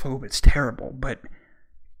to George Floyd. It's terrible, but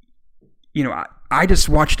I just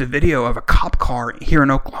watched a video of a cop car here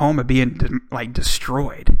in Oklahoma being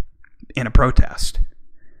destroyed in a protest.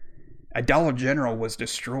 A Dollar General was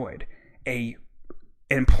destroyed. An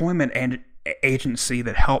employment agency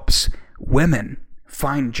that helps women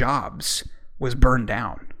find jobs was burned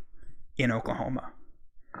down in Oklahoma.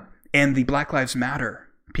 And the Black Lives Matter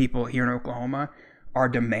people here in Oklahoma are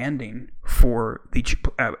demanding for the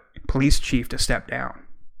police chief to step down.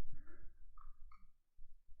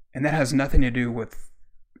 And that has nothing to do with,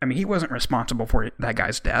 he wasn't responsible for that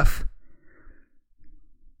guy's death.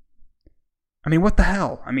 What the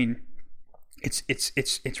hell?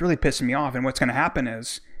 It's really pissing me off. And what's going to happen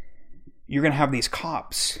is you're going to have these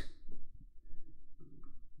cops.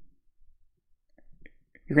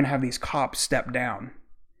 You're going to have these cops step down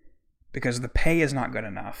because the pay is not good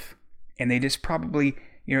enough. And they just probably,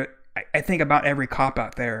 I think about every cop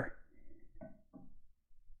out there.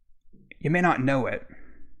 You may not know it,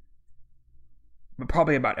 but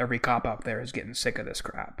probably about every cop out there is getting sick of this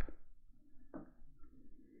crap.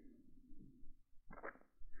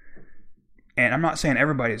 And I'm not saying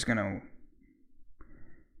everybody's going to,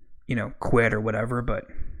 quit or whatever, but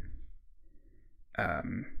I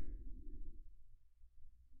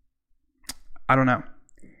don't know.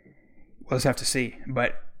 We'll just have to see.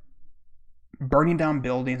 But burning down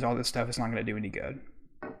buildings, all this stuff is not going to do any good.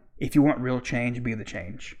 If you want real change, be the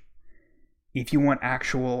change. If you want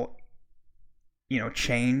actual,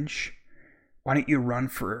 change, why don't you run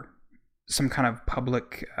for some kind of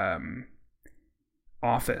public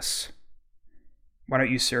office? Why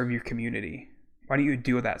don't you serve your community? Why don't you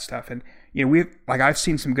do that stuff? And I've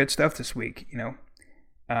seen some good stuff this week.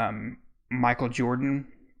 Michael Jordan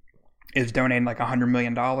is donating $100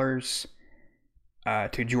 million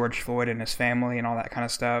to George Floyd and his family and all that kind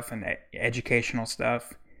of stuff, and educational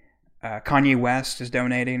stuff. Kanye West is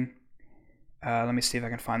donating. Let me see if I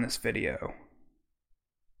can find this video.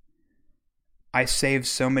 I saved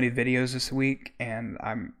so many videos this week, and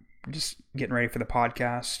I'm just getting ready for the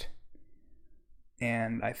podcast.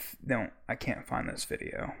 And I can't find this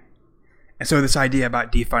video. And so this idea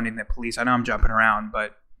about defunding the police, I know I'm jumping around,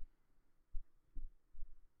 but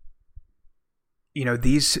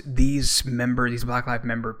these Black Lives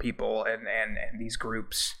Member people and these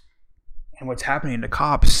groups and what's happening to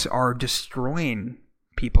cops are destroying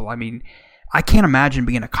people. I can't imagine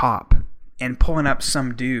being a cop and pulling up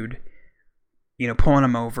some dude, pulling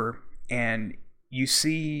him over, and you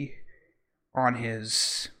see on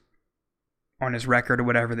his record or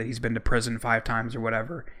whatever that he's been to prison 5 times or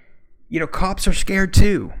whatever. Cops are scared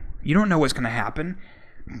too. You don't know what's going to happen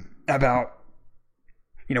about,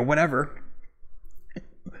 whatever.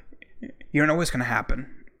 You don't know what's going to happen.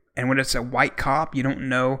 And when it's a white cop, you don't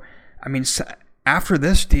know. After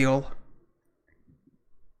this deal,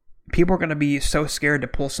 people are going to be so scared to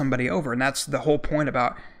pull somebody over. And that's the whole point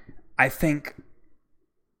about, I think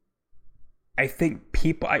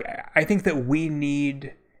that we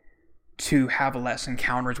need to have less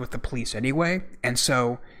encounters with the police anyway. And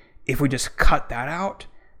so if we just cut that out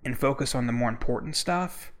and focus on the more important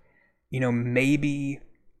stuff, maybe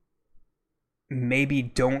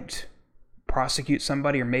don't prosecute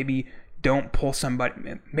somebody, or maybe don't pull somebody,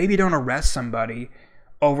 maybe don't arrest somebody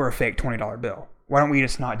over a fake $20 bill. Why don't we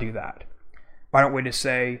just not do that? Why don't we just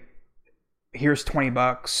say, here's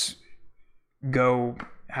 $20, go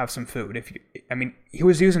have some food. He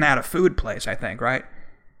was using it at a food place, I think, right?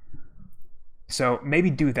 So maybe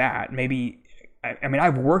do that. Maybe,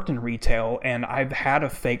 I've worked in retail and I've had a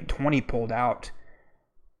fake 20 pulled out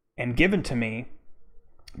and given to me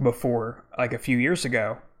before, like a few years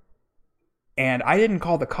ago. And I didn't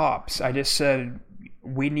call the cops. I just said,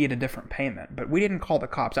 we need a different payment. But we didn't call the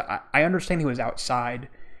cops. I understand he was outside,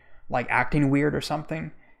 like acting weird or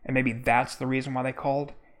something. And maybe that's the reason why they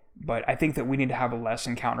called. But I think that we need to have less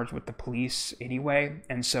encounters with the police anyway.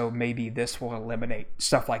 And so maybe this will eliminate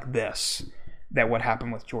stuff like this, that would happen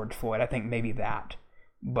with George Floyd. I think maybe that.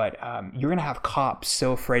 But you're going to have cops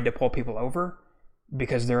so afraid to pull people over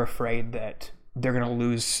because they're afraid that they're going to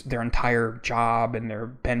lose their entire job and their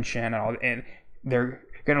pension and all, and they're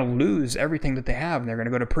going to lose everything that they have, and they're going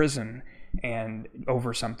to go to prison and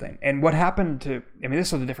over something. And what happened to,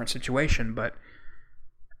 this is a different situation, but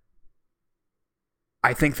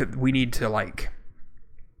I think that we need to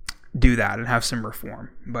do that and have some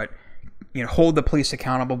reform. But hold the police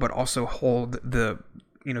accountable, but also hold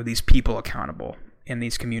these people accountable in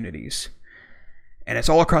these communities. And it's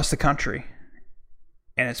all across the country.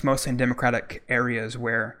 And it's mostly in Democratic areas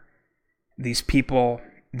where these people,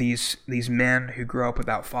 these men who grow up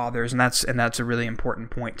without fathers, and that's a really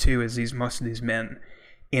important point too, is most of these men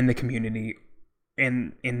in the community,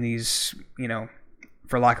 in these,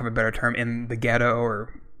 for lack of a better term, in the ghetto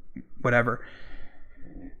or whatever,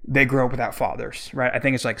 they grow up without fathers, right? I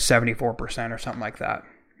think it's like 74% or something like that.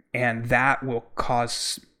 And that will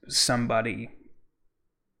cause somebody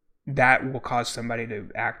to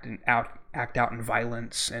act out in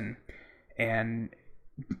violence, and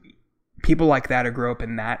people like that who grow up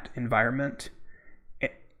in that environment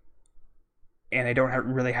and they don't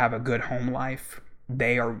really have a good home life,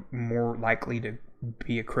 they are more likely to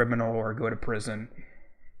be a criminal or go to prison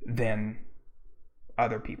than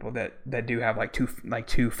other people that do have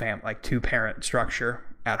two parent structure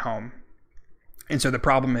at home. And so the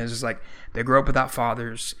problem is they grow up without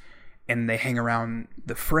fathers and they hang around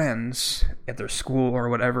the friends at their school or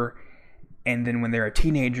whatever, and then when they're a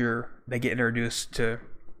teenager they get introduced to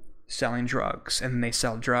selling drugs, and then they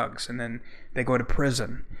sell drugs, and then they go to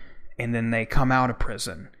prison, and then they come out of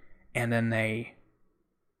prison, and then they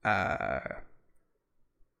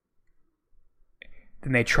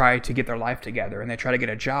try to get their life together, and they try to get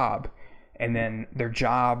a job, and then their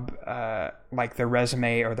job, their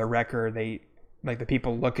resume or their record, the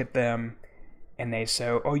people look at them and they say,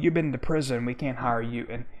 oh, you've been to prison, we can't hire you.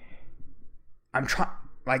 And I'm trying,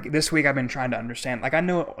 this week I've been trying to understand, I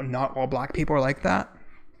know not all black people are like that,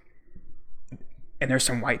 and there's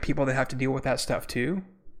some white people that have to deal with that stuff too,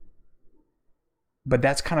 but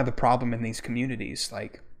that's kind of the problem in these communities.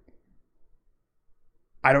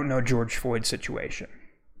 I don't know George Floyd's situation,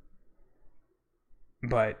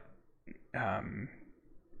 but I'm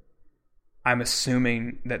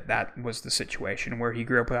assuming that was the situation where he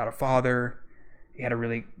grew up without a father. He had a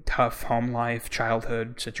really tough home life,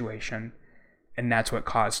 childhood situation, and that's what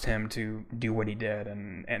caused him to do what he did.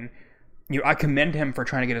 And I commend him for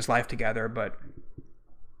trying to get his life together, but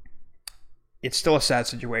it's still a sad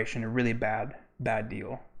situation, a really bad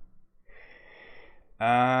deal.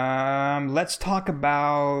 Let's talk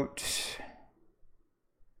about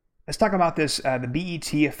this. The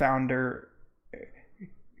BET founder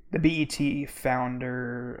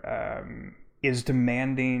is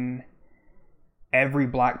demanding every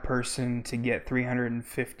black person to get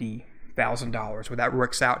 $350,000. Well, that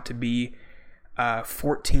works out to be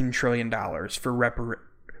 $14 trillion for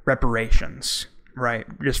reparations, right?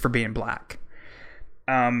 Just for being black.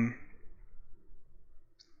 Now,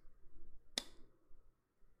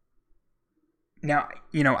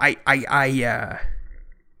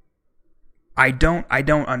 I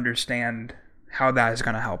don't understand how that is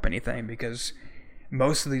going to help anything, because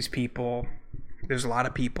most of these people, there's a lot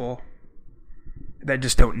of people that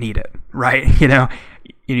just don't need it, right?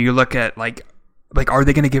 You look at are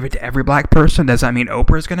they going to give it to every black person? Does that mean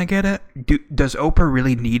Oprah's going to get it? Does Oprah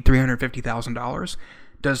really need $350,000?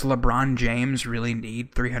 Does LeBron James really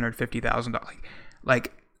need $350,000?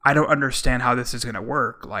 I don't understand how this is going to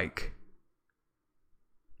work.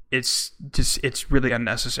 It's really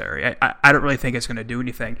unnecessary. I don't really think it's going to do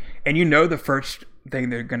anything. And the first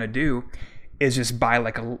thing they're going to do is just buy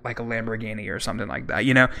like a Lamborghini or something like that.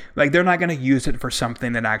 They're not going to use it for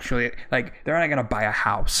something that actually, they're not going to buy a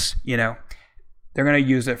house. They're going to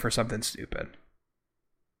use it for something stupid.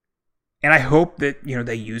 And I hope that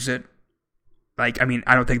they use it. I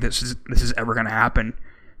don't think this is ever going to happen,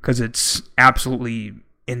 because it's absolutely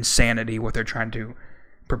insanity what they're trying to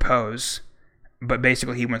propose. But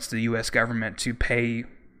basically, he wants the U.S. government to pay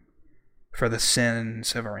for the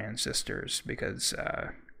sins of our ancestors because,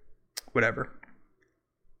 whatever.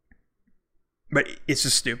 But it's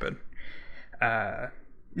just stupid.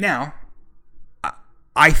 Now,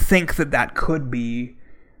 I think that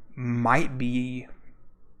might be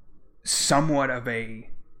somewhat of a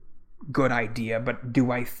good idea, but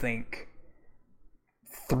do I think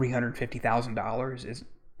 $350,000 is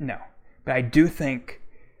no? But I do think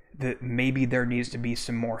that maybe there needs to be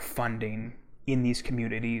some more funding in these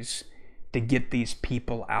communities to get these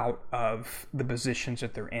people out of the positions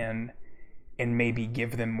that they're in and maybe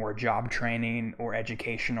give them more job training or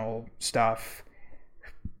educational stuff.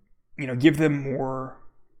 Give them more,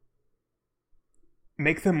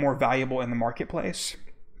 make them more valuable in the marketplace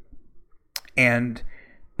and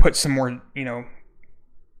put some more,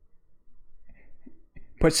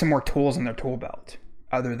 put some more tools in their tool belt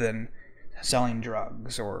other than selling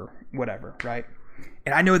drugs or whatever, right?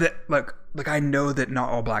 And I know that, look, I know that not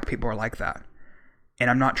all black people are like that. And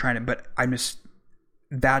I'm not trying to, but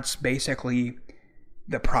that's basically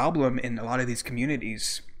the problem in a lot of these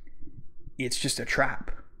communities. It's just a trap.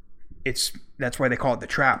 That's why they call it the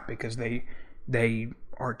trap, because they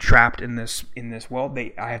are trapped in this world.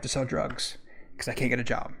 I have to sell drugs because I can't get a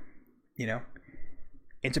job.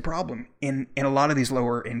 It's a problem in a lot of these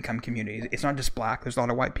lower income communities. It's not just black. There's a lot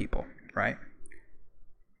of white people, right?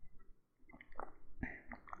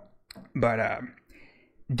 But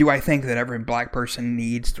do I think that every black person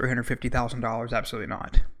needs $350,000? Absolutely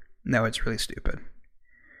not. No, it's really stupid.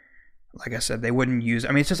 Like I said, they wouldn't use...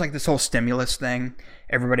 it's just like this whole stimulus thing.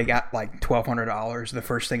 Everybody got like $1,200. The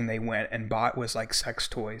first thing they went and bought was like sex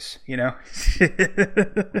toys,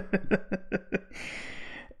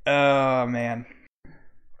 Oh, man.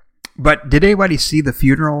 But did anybody see the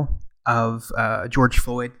funeral of George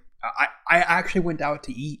Floyd? I actually went out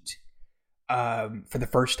to eat for the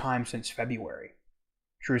first time since February.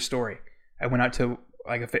 True story. I went out to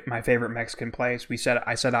my favorite Mexican place.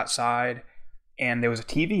 I sat outside, and there was a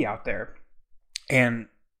TV out there, and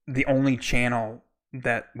the only channel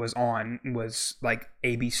that was on was like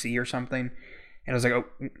ABC or something. And I was like, oh,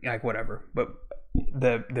 like whatever. But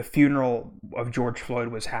the funeral of George Floyd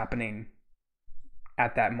was happening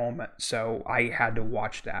at that moment, so I had to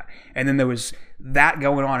watch that. And then there was that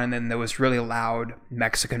going on, and then there was really loud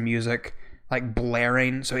Mexican music like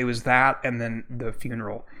blaring. So it was that, and then the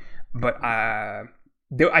funeral. But I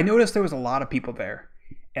noticed there was a lot of people there,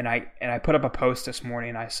 and I put up a post this morning,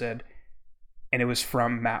 and I said, and it was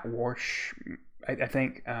from Matt Walsh, I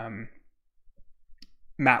think,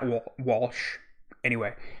 Matt Walsh.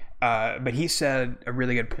 Anyway, but he said a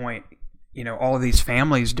really good point. All of these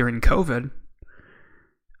families during COVID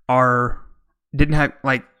didn't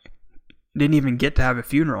even get to have a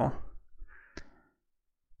funeral.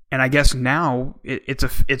 And I guess now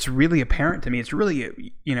it's really apparent to me. It's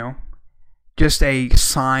really, just a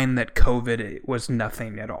sign that COVID was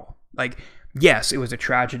nothing at all. Like, yes, it was a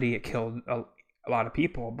tragedy. It killed a lot of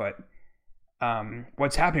people, but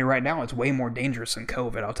what's happening right now is way more dangerous than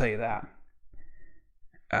COVID. I'll tell you that.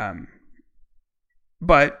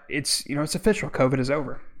 But it's, it's official. COVID is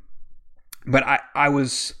over. But I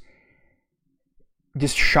was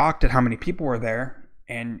just shocked at how many people were there.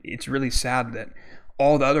 And it's really sad that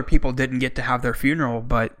all the other people didn't get to have their funeral,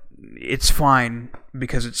 but it's fine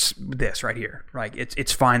because it's this right here. Like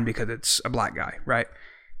it's fine because it's a black guy, right?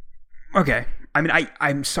 Okay.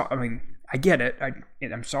 I'm sorry. I get it.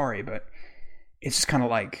 I'm sorry, but it's just kind of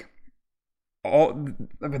like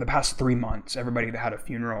over the past 3 months, everybody that had a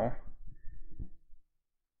funeral,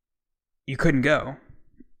 you couldn't go,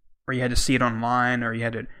 or you had to see it online, or you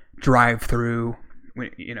had to drive through,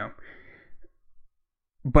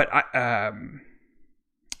 But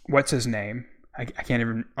what's his name? I can't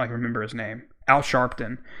even remember his name. Al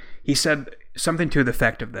Sharpton. He said something to the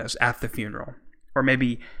effect of this at the funeral, or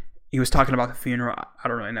maybe he was talking about the funeral. I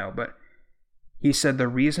don't really know, but he said the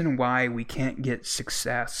reason why we can't get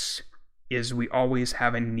success is we always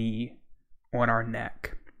have a knee on our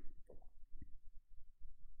neck.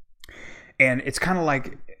 And it's kind of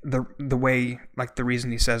like the way, like the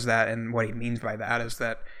reason he says that and what he means by that is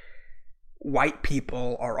that white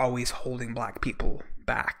people are always holding black people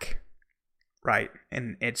back, right?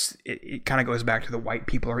 And it kind of goes back to the white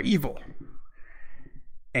people are evil.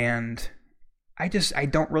 And I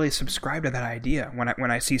don't really subscribe to that idea when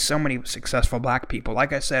I see so many successful black people.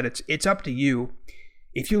 Like I said, it's up to you.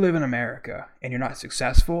 If you live in America and you're not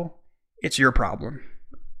successful, it's your problem.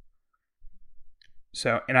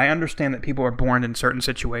 So, and I understand that people are born in certain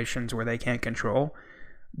situations where they can't control,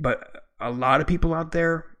 but a lot of people out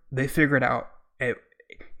there, they figure out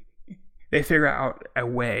a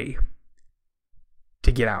way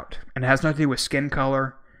to get out. And it has nothing to do with skin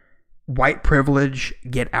color. White privilege,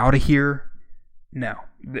 get out of here. No.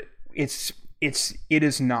 It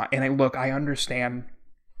is not. And I understand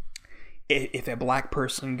if a black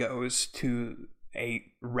person goes to a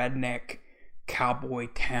redneck cowboy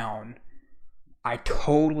town, I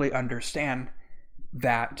totally understand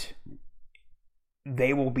that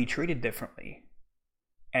they will be treated differently.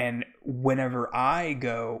 And whenever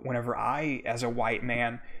I as a white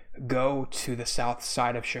man go to the south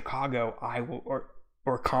side of Chicago, I will,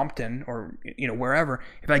 or Compton, or wherever,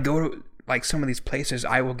 if I go to like some of these places,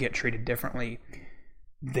 I will get treated differently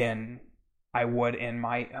than I would in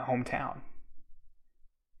my hometown.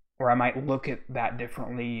 Or I might look at that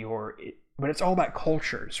differently, but it's all about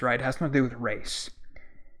cultures, right? It has nothing to do with race.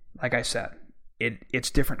 Like I said, it's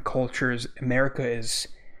different cultures. America is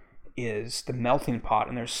the melting pot,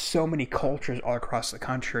 and there's so many cultures all across the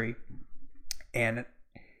country, and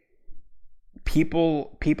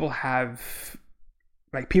people prejudge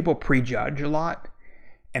a lot,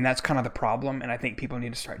 and that's kind of the problem. And I think people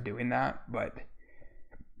need to start doing that. But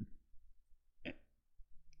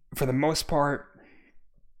for the most part,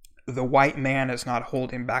 the white man is not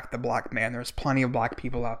holding back the black man. There's plenty of black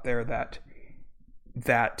people out there that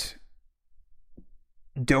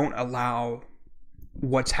don't allow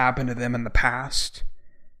what's happened to them in the past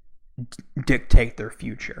dictate their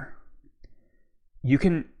future. You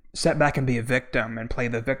can sit back and be a victim and play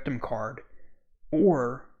the victim card,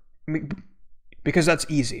 because that's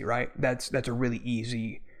easy, right? That's a really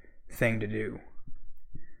easy thing to do.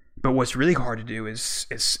 But what's really hard to do is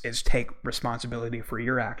take responsibility for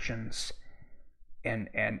your actions, and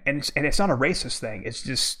it's not a racist thing. It's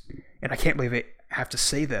just, and I can't believe I have to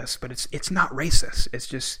say this, but it's not racist. It's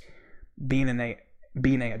just being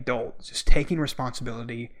an adult, just taking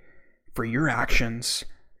responsibility for your actions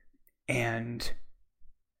and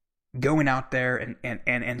going out there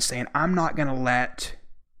and saying, I'm not going to let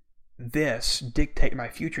this dictate my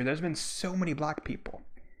future. There's been so many black people,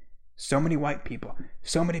 so many white people,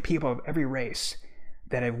 so many people of every race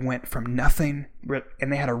that have went from nothing,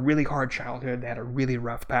 and they had a really hard childhood, they had a really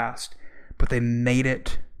rough past, but they made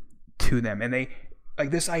it to them. And they,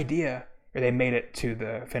 like this idea, or they made it to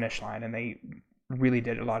the finish line, and they really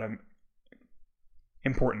did a lot of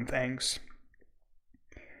important things.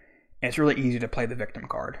 And it's really easy to play the victim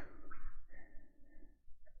card.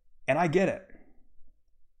 And I get it.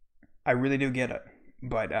 I really do get it.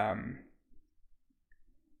 But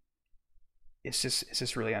it's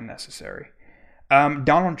just really unnecessary.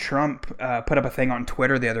 Donald Trump put up a thing on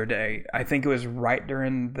Twitter the other day. I think it was right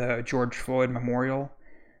during the George Floyd memorial.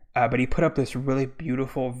 But he put up this really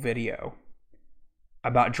beautiful video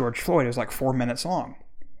about George Floyd. It was like 4 minutes long.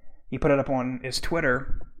 He put it up on his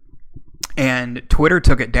Twitter, and Twitter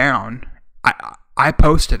took it down. I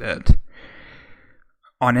posted it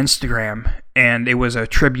on Instagram, and it was a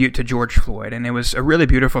tribute to George Floyd, and it was a really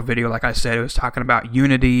beautiful video. Like I said, it was talking about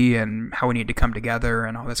unity and how we need to come together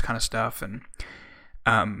and all this kind of stuff, and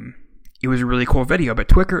it was a really cool video. But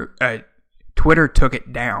Twitter took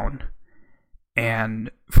it down,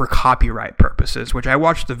 and for copyright purposes, which I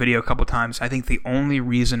watched the video a couple times. I think the only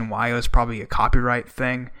reason why it was probably a copyright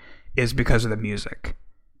thing is because of the music,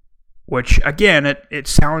 which again, it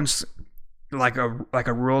sounds like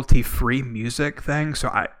a royalty-free music thing.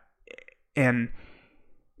 And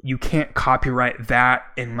you can't copyright that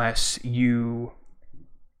unless you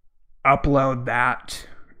upload that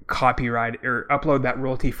copyright or upload that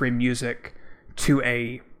royalty-free music to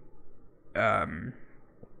a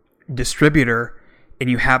distributor, and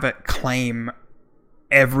you have it claim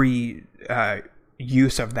every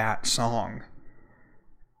use of that song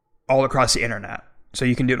all across the internet. So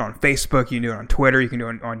you can do it on Facebook, you can do it on Twitter, you can do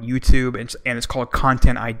it on YouTube, and it's called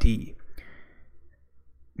Content ID.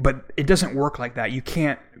 But it doesn't work like that. You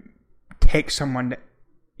can't take someone's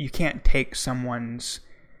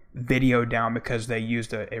video down because they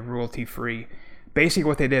used a royalty-free. Basically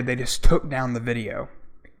what they did, they just took down the video.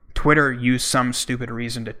 Twitter used some stupid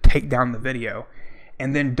reason to take down the video.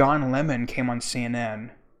 And then Don Lemon came on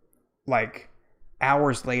CNN like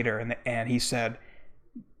hours later, and he said,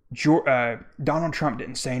 Donald Trump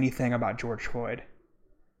didn't say anything about George Floyd.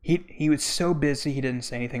 He was so busy he didn't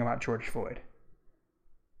say anything about George Floyd.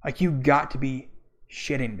 Like, you got to be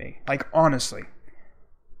shitting me. Like, honestly.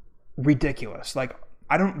 Ridiculous. Like,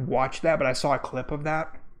 I don't watch that, but I saw a clip of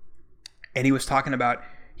that. And he was talking about,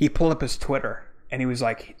 he pulled up his Twitter, and he was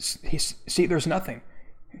like, see, there's nothing.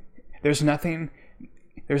 There's nothing.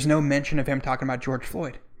 There's no mention of him talking about George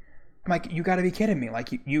Floyd. I'm like, you got to be kidding me. Like,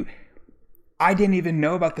 I didn't even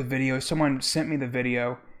know about the video. Someone sent me the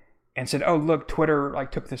video and said, oh, look, Twitter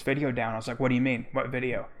took this video down. I was like, what do you mean? What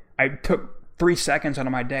video? I took 3 seconds out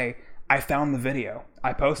of my day, I found the video.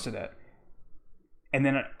 I posted it. And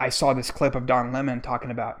then I saw this clip of Don Lemon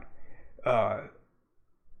talking about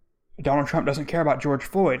Donald Trump doesn't care about George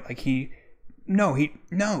Floyd. Like he's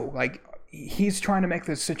trying to make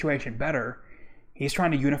this situation better. He's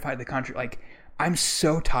trying to unify the country. Like, I'm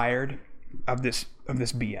so tired of this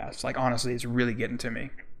BS. Like, honestly, it's really getting to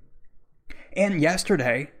me. And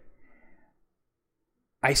yesterday,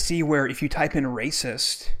 I see where if you type in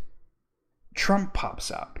racist, Trump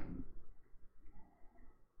pops up.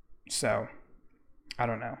 So, I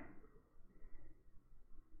don't know.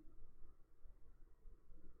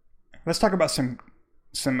 Let's talk about some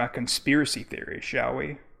conspiracy theories, shall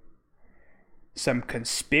we? Some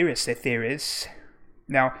conspiracy theories.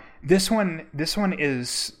 Now, this one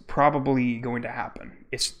is probably going to happen.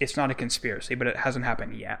 It's not a conspiracy, but it hasn't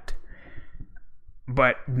happened yet.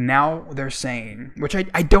 But now they're saying, which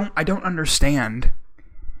I don't understand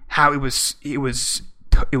how it was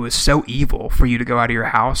so evil for you to go out of your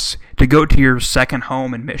house, to go to your second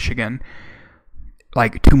home in Michigan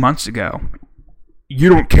like 2 months ago. You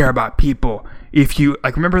don't care about people. If you,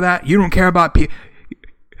 like, remember that? You don't care about people.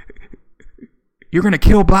 You're going to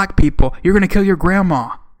kill black people. You're going to kill your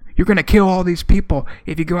grandma. You're going to kill all these people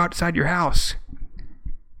if you go outside your house.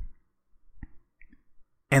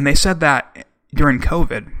 And they said that during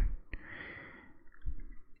COVID.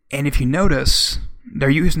 And if you notice, they're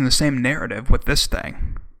using the same narrative with this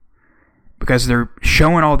thing. Because they're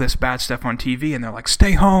showing all this bad stuff on TV and they're like,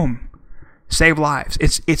 stay home. Save lives.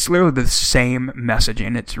 It's literally the same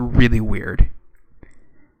messaging. It's really weird.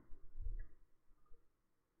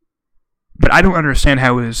 But I don't understand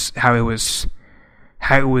how it was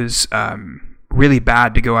really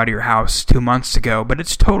bad to go out of your house 2 months ago. But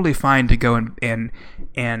it's totally fine to go and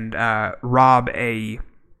rob and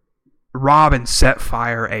set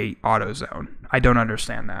fire a AutoZone. I don't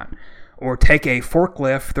understand that. Or take a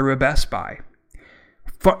forklift through a Best Buy.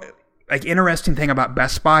 Like, interesting thing about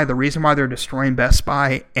Best Buy, the reason why they're destroying Best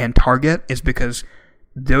Buy and Target is because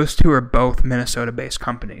those two are both Minnesota-based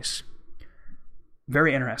companies.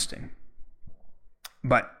 Very interesting.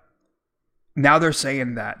 But now they're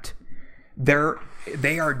saying that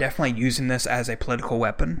they are definitely using this as a political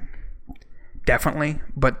weapon. Definitely.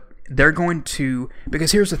 But they're going to,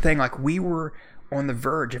 because here's the thing, like, we were on the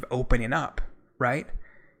verge of opening up, right?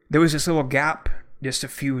 There was this little gap just a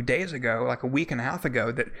few days ago, like a week and a half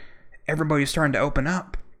ago, that everybody's starting to open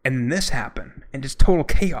up, and then this happened, and just total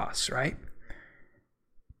chaos, right?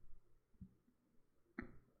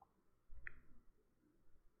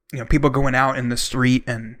 You know, people going out in the street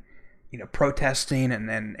and, you know, protesting,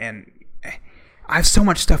 and I have so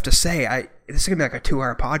much stuff to say. This is gonna be like a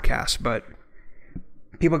 2-hour podcast, but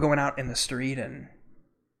people going out in the street and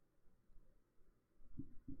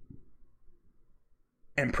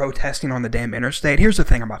protesting on the damn interstate. Here's the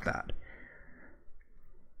thing about that.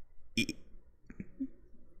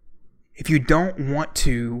 If you don't want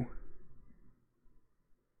to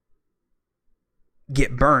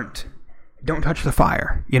get burnt, don't touch the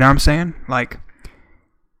fire. You know what I'm saying? Like,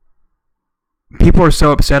 people are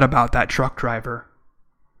so upset about that truck driver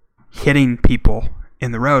hitting people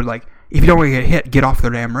in the road. Like, if you don't want to get hit, get off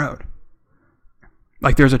the damn road.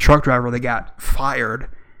 Like, there's a truck driver that got fired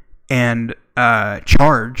and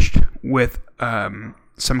charged with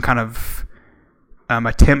some kind of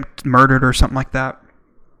attempt murdered or something like that.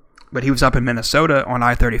 But he was up in Minnesota on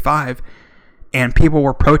I-35, and people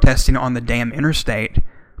were protesting on the damn interstate,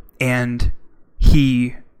 and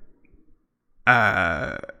he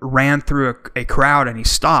ran through a crowd, and he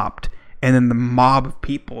stopped, and then the mob of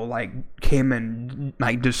people, like, came and,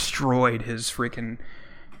 like, destroyed his freaking...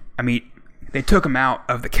 I mean, they took him out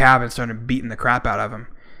of the cab and started beating the crap out of him.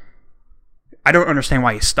 I don't understand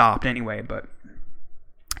why he stopped anyway, but...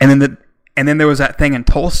 And then there was that thing in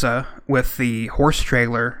Tulsa with the horse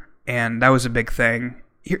trailer, and that was a big thing.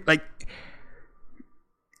 Here's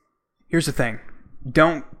the thing.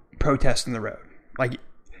 Don't protest in the road. Like,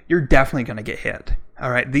 you're definitely going to get hit.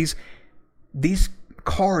 All right? These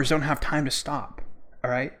cars don't have time to stop.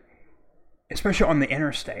 All right? Especially on the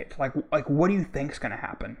interstate. Like what do you think is going to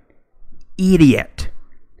happen? Idiot.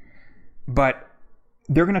 But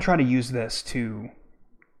they're going to try to use this to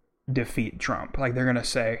defeat Trump. Like, they're going to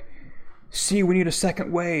say, see, we need a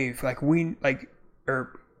second wave. We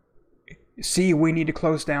need to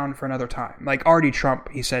close down for another time. Like, already Trump,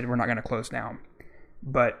 he said we're not going to close down.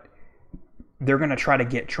 But they're going to try to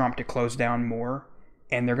get Trump to close down more,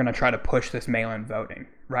 and they're going to try to push this mail-in voting,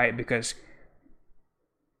 right? Because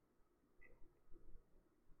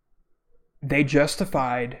they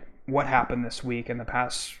justified what happened this week in the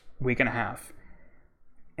past week and a half.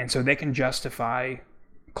 And so they can justify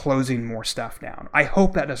closing more stuff down. I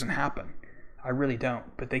hope that doesn't happen. I really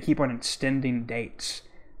don't. But they keep on extending dates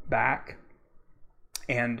back.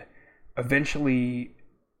 And eventually,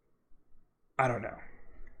 I don't know.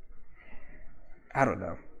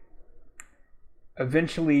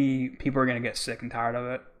 Eventually, people are going to get sick and tired of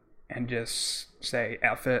it and just say,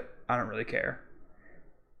 F it, I don't really care.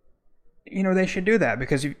 They should do that,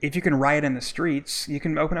 because if you can riot in the streets, you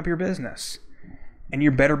can open up your business. And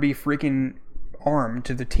you better be freaking armed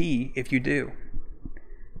to the T if you do.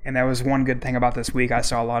 And that was one good thing about this week. I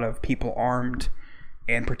saw a lot of people armed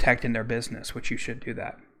and protecting their business, which you should do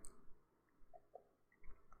that.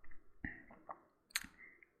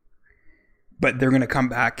 But they're going to come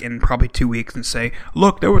back in probably 2 weeks and say,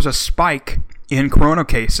 look, there was a spike in corona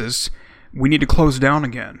cases. We need to close down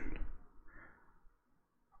again.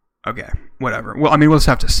 Okay, whatever. Well, we'll just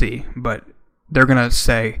have to see. But they're going to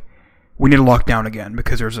say, we need to lock down again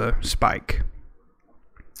because there's a spike.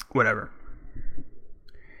 Whatever.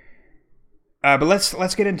 But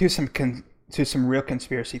let's get into some real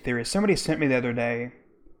conspiracy theories. Somebody sent me the other day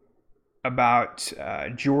about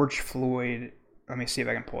George Floyd. Let me see if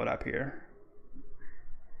I can pull it up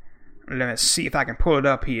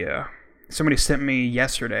here. Somebody sent me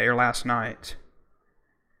yesterday or last night.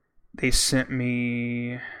 They sent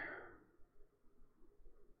me,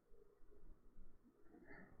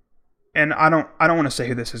 and I don't want to say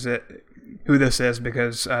who this is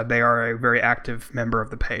because they are a very active member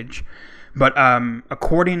of the page. But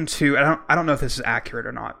according to, I don't know if this is accurate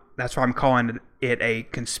or not. That's why I'm calling it a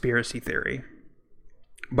conspiracy theory.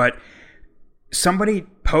 But somebody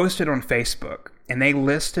posted on Facebook, and they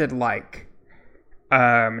listed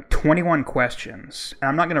 21 questions. And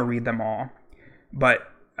I'm not going to read them all, but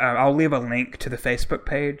I'll leave a link to the Facebook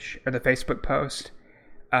page or the Facebook post.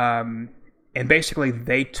 And basically,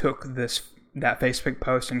 they took that Facebook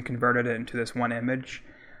post and converted it into this one image.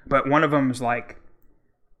 But one of them is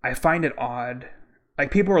I find it odd.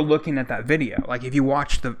 People are looking at that video. If you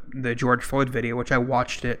watch the George Floyd video, which I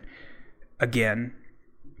watched it again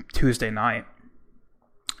Tuesday night,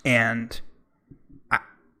 and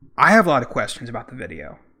I have a lot of questions about the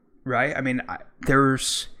video, right?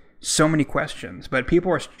 There's so many questions, but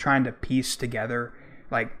people are trying to piece together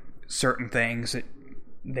certain things that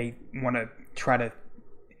they want to try to,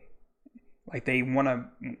 they want to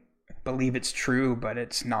believe it's true, but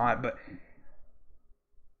it's not.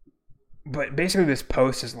 But basically this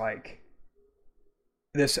post is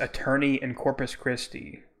this attorney in Corpus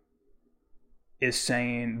Christi is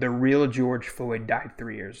saying the real George Floyd died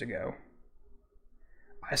 3 years ago.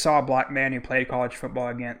 I saw a black man who played college football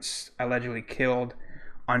against allegedly killed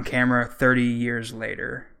on camera 30 years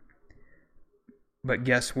later. But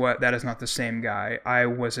guess what? That is not the same guy. I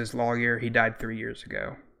was his lawyer. He died 3 years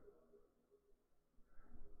ago.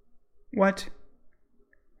 What?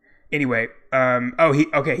 Anyway,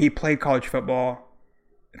 he played college football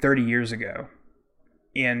 30 years ago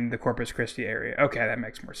in the Corpus Christi area. Okay, that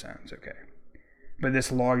makes more sense. Okay. But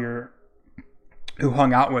this lawyer who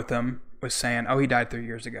hung out with him was saying, he died 3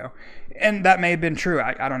 years ago. And that may have been true.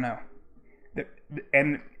 I don't know.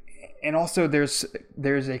 And also there's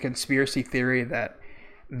a conspiracy theory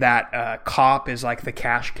that cop is the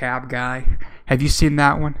cash cab guy. Have you seen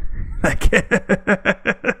that one?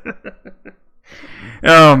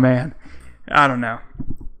 Oh man, I don't know.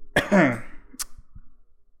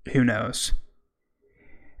 Who knows?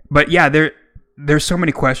 But yeah, there's so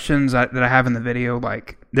many questions that I have in the video.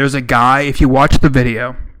 There's a guy, if you watch the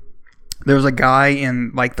video, there's a guy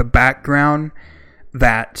in the background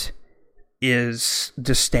that is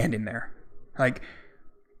just standing there.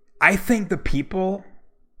 I think the people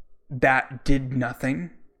that did nothing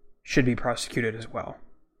should be prosecuted as well.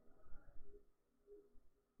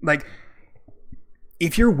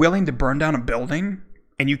 If you're willing to burn down a building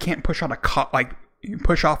and you can't push out a cop,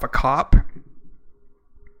 push off a cop,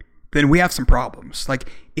 then we have some problems.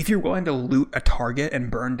 If you're willing to loot a Target and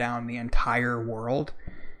burn down the entire world,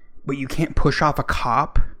 but you can't push off a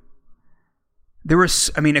cop, there was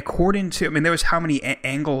how many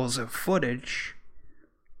angles of footage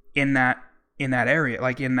in that area,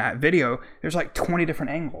 in that video, there's 20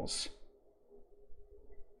 different angles.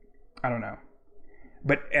 I don't know.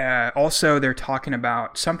 But also they're talking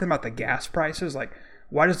about something about the gas prices.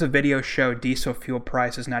 Why does the video show diesel fuel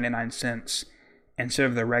price is 99 cents instead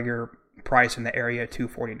of the regular price in the area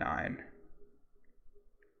 $2.49?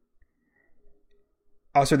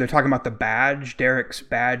 Also, they're talking about the badge. Derek's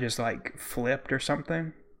badge is flipped or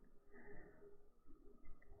something.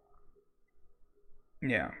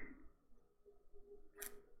 Yeah.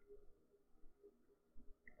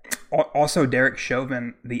 Also, Derek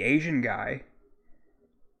Chauvin, the Asian guy,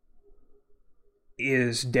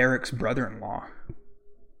 is Derek's brother-in-law.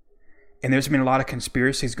 And there's been a lot of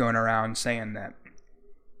conspiracies going around saying that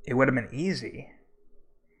it would have been easy,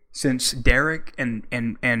 since Derek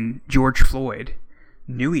and George Floyd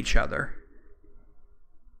knew each other.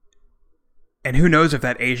 And who knows if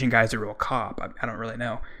that Asian guy's a real cop? I don't really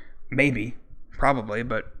know. Maybe, probably,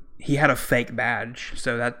 but he had a fake badge,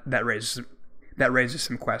 so that raises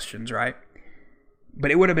some questions, right?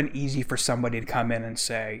 But it would have been easy for somebody to come in and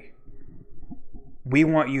say, "We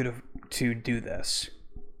want you to do this,"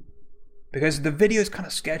 because the video is kind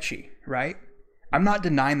of sketchy, right? I'm not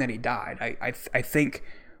denying that he died. I think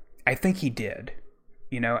he did.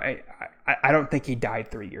 You know, I don't think he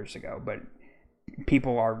died 3 years ago, but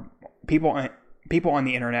people on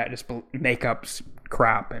the internet just make up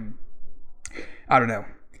crap, and I don't know.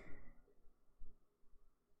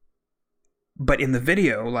 But in the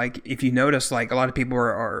video, like, if you notice, like, a lot of people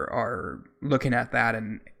are looking at that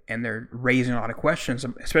and they're raising a lot of questions,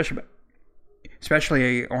 especially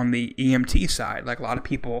on the EMT side. Like, a lot of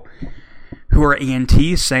people who are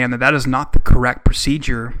EMTs saying that is not the correct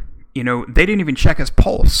procedure. You know, they didn't even check his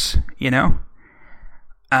pulse, you know?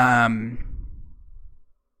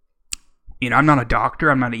 You know, I'm not a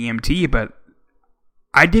doctor, I'm not an EMT, but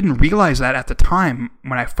I didn't realize that at the time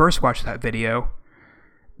when I first watched that video.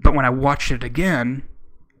 But when I watched it again,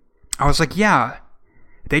 I was like, yeah,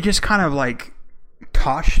 they just kind of like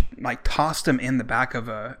tossed him in the back of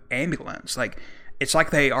a ambulance. Like, it's like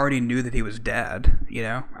they already knew that he was dead, you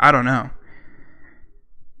know? I don't know.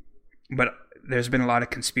 But there's been a lot of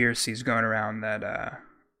conspiracies going around that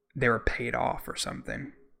they were paid off or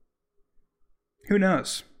something. Who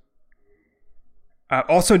knows?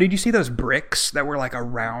 Also, did you see those bricks that were like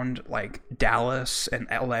around like Dallas and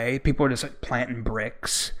LA? People were just like planting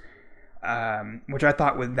bricks, which I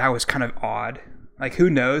thought that was kind of odd. Like, who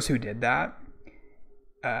knows who did that?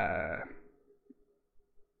 But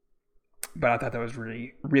I thought that was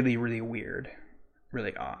really, really, really weird,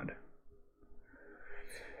 really odd.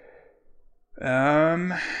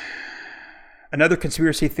 Another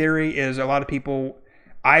conspiracy theory is a lot of people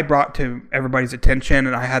I brought to everybody's attention,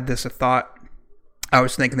 and I had this thought. I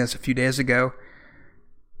was thinking this a few days ago.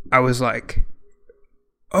 I was like,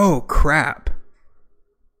 "Oh crap!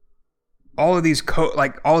 All of these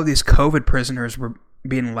COVID prisoners were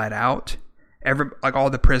being let out. All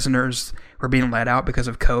the prisoners were being let out because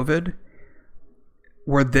of COVID.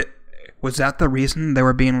 Was that the reason they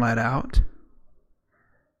were being let out?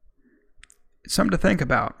 It's something to think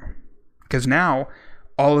about, because now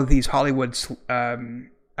all of these Hollywood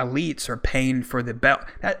elites are paying for the bail.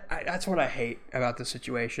 That's what I hate about the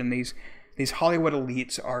situation. These Hollywood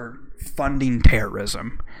elites are funding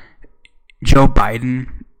terrorism. The Joe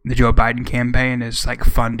Biden campaign is like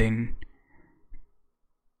funding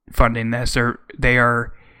this. They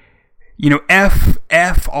are, you know,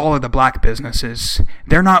 F all of the black businesses.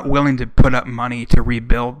 They're not willing to put up money to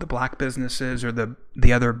rebuild the black businesses or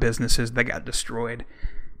the other businesses that got destroyed.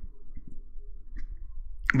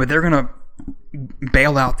 But they're gonna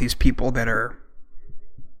bail out these people that are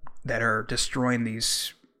destroying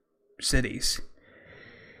these cities.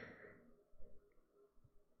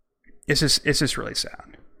 It's just really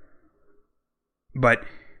sad. But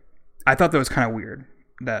I thought that was kind of weird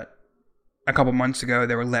that a couple months ago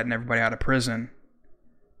they were letting everybody out of prison,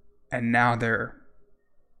 and now they're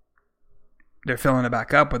filling it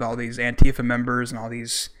back up with all these Antifa members and all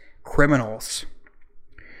these criminals.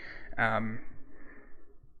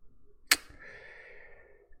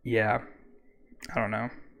 Yeah, I don't know.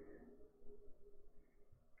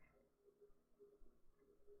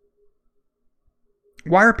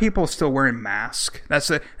 Why are people still wearing masks? That's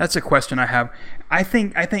a question I have. I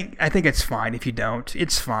think it's fine if you don't.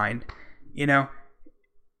 It's fine. You know,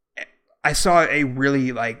 I saw a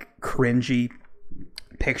really like cringy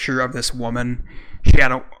picture of this woman. She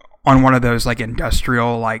had on one of those like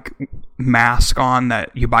industrial like mask on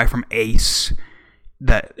that you buy from Ace.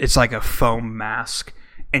 That it's like a foam mask.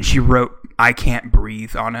 And she wrote, "I can't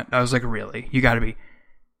breathe" on it. I was like, really? You gotta be...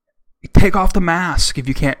 Take off the mask if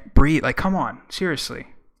you can't breathe. Like, come on. Seriously.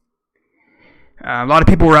 A lot of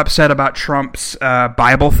people were upset about Trump's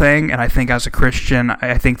Bible thing. And I think as a Christian,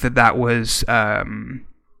 I think that was...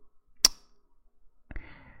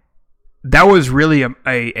 that was really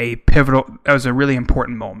a pivotal... That was a really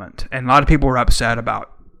important moment. And a lot of people were upset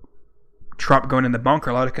about Trump going in the bunker.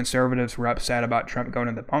 A lot of conservatives were upset about Trump going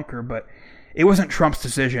in the bunker. But... it wasn't Trump's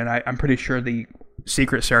decision. I'm pretty sure the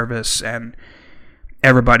Secret Service and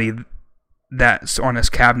everybody that's on his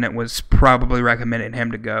cabinet was probably recommending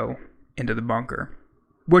him to go into the bunker,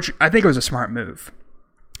 which I think was a smart move.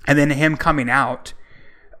 And then him coming out,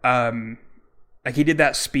 Like, he did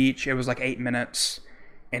that speech. It was like 8 minutes,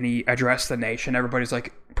 and he addressed the nation. Everybody's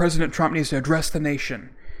like, President Trump needs to address the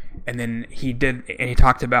nation. And then he did, and he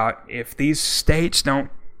talked about if these states don't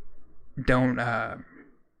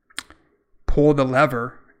pull the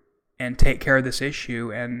lever and take care of this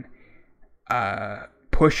issue and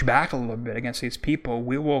push back a little bit against these people,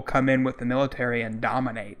 we will come in with the military and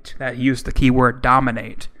dominate. That, he used the key word,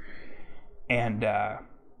 dominate. And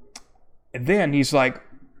then he's like,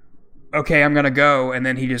 okay, I'm going to go. And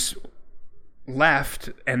then he just left,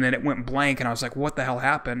 and then it went blank. And I was like, what the hell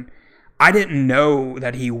happened? I didn't know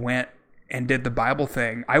that he went and did the Bible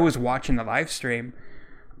thing. I was watching the live stream.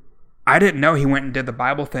 I didn't know he went and did the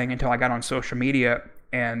Bible thing until I got on social media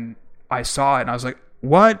and I saw it, and I was like,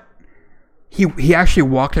 what? He actually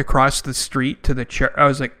walked across the street to the church. I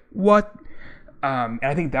was like, what? And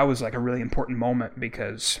I think that was like a really important moment,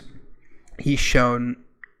 because he's shown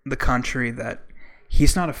the country that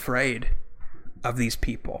he's not afraid of these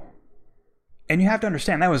people. And you have to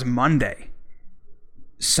understand, that was Monday.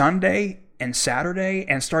 Sunday and Saturday,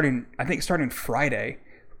 and starting Friday,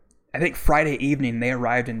 I think Friday evening they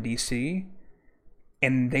arrived in DC,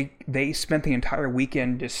 and they spent the entire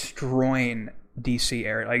weekend destroying DC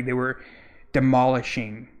area. Like, they were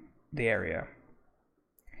demolishing the area.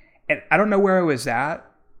 And I don't know where I was at,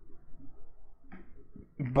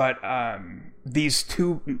 but these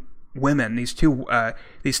two women, these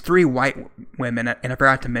three white women, and I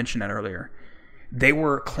forgot to mention that earlier, they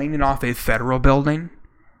were cleaning off a federal building,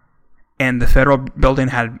 and the federal building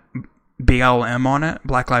had BLM on it,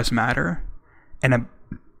 Black Lives Matter, and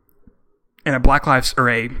a black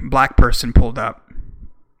person pulled up,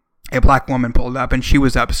 a black woman pulled up, and she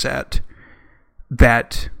was upset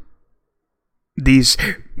that these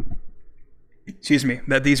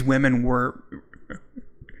women were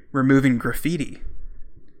removing graffiti.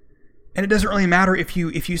 And it doesn't really matter if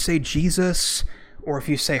you say Jesus, or if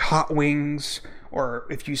you say hot wings, or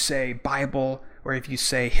if you say Bible, or if you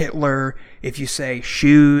say Hitler, if you say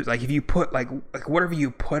shoes, like if you put like whatever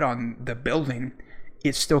you put on the building,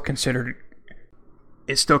 it's still considered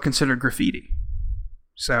graffiti.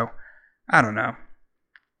 So, I don't know.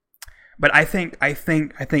 But I think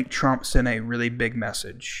Trump sent a really big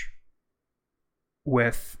message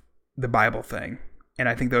with the Bible thing. And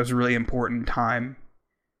I think that was a really important time,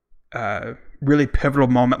 really pivotal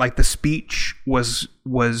moment. Like, the speech was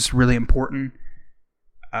really important.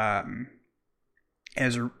 And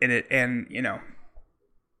you know,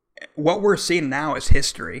 what we're seeing now is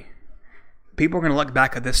history. People are going to look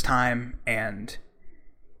back at this time and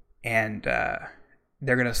they're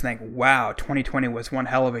going to think, wow, 2020 was one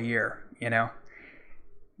hell of a year, you know?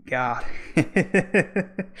 God.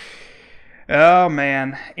 Oh,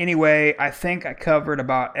 man. Anyway, I think I covered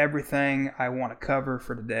about everything I want to cover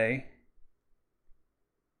for today.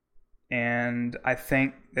 And I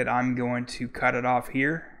think that I'm going to cut it off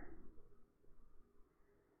here.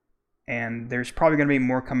 And there's probably going to be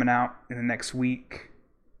more coming out in the next week.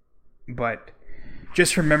 But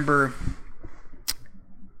just remember,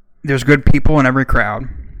 there's good people in every crowd.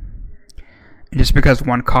 And just because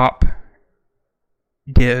one cop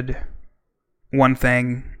did one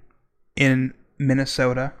thing in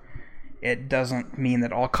Minnesota, it doesn't mean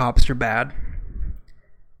that all cops are bad.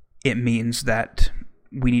 It means that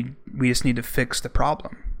we just need to fix the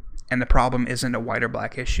problem. And the problem isn't a white or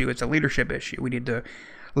black issue, it's a leadership issue. We need to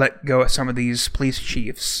let go of some of these police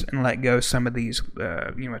chiefs and let go of some of these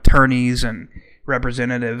attorneys and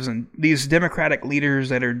representatives and these Democratic leaders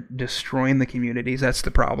that are destroying the communities. That's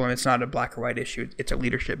the problem. It's not a black or white issue. It's a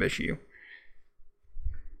leadership issue.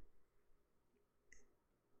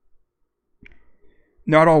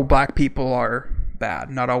 Not all black people are bad.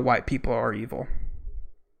 Not all white people are evil.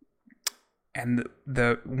 And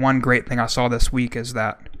the one great thing I saw this week is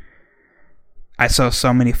that I saw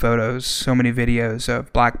so many photos, so many videos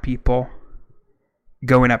of black people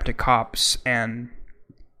going up to cops and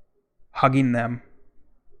hugging them.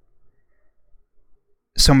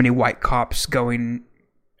 So many white cops going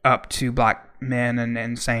up to black men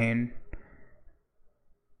and saying,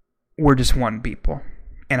 we're just one people.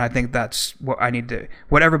 And I think that's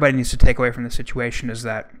what everybody needs to take away from the situation, is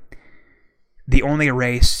that the only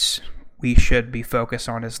race we should be focused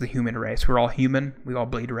on is the human race. We're all human. We all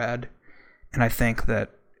bleed red. And I think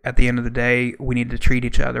that at the end of the day, we need to treat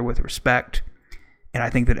each other with respect. And I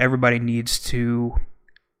think that everybody needs to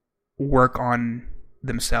work on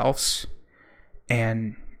themselves.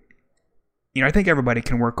 And, I think everybody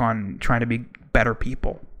can work on trying to be better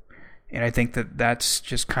people. And I think that that's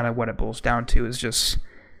just kind of what it boils down to, is just,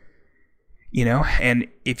 and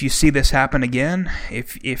if you see this happen again,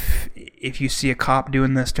 if you see a cop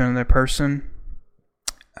doing this to another person,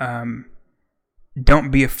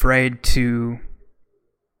 don't be afraid to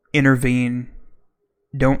intervene.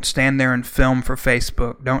 Don't stand there and film for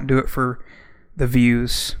Facebook. Don't do it for the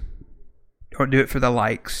views. Don't do it for the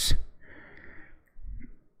likes.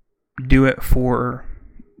 Do it for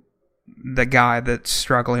the guy that's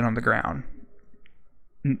struggling on the ground.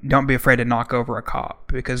 Don't be afraid to knock over a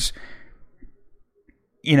cop, because,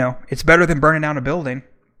 it's better than burning down a building.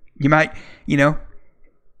 You might, and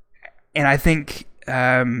I think,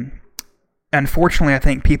 unfortunately, I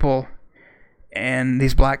think people and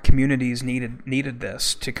these black communities needed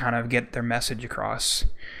this to kind of get their message across.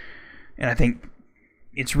 And I think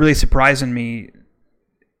it's really surprising to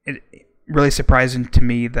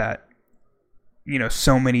me that,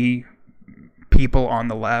 so many people on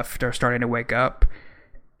the left are starting to wake up.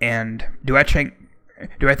 And do I think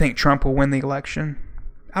Trump will win the election?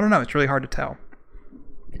 I don't know. It's really hard to tell.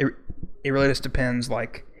 It really just depends,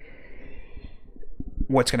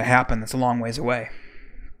 what's going to happen. That's a long ways away.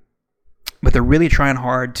 But they're really trying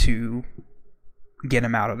hard to get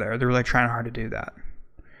him out of there. They're really trying hard to do that.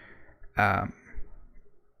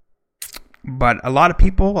 But a lot of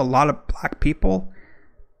people, a lot of black people,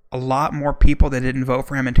 a lot more people that didn't vote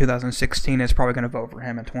for him in 2016 is probably going to vote for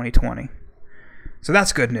him in 2020. So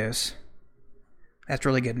that's good news. That's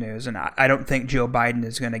really good news. And I don't think Joe Biden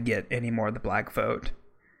is going to get any more of the black vote.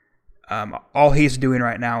 All he's doing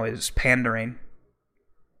right now is pandering.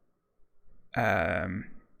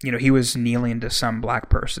 He was kneeling to some black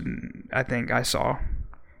person, I think I saw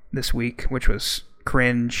this week, which was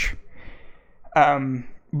cringe.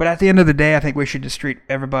 But at the end of the day, I think we should just treat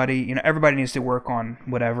everybody, everybody needs to work on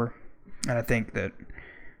whatever. And I think that,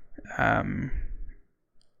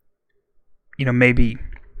 maybe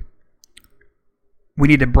we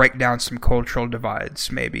need to break down some cultural divides,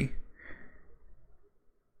 maybe.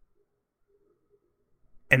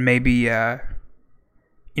 And maybe, you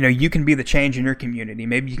can be the change in your community.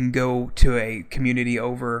 Maybe you can go to a community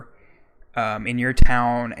over in your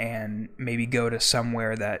town and maybe go to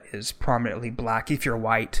somewhere that is prominently black if you're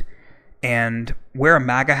white, and wear a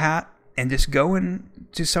MAGA hat and just go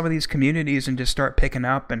into some of these communities and just start picking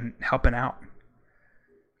up and helping out.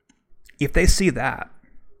 If they see that,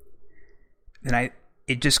 then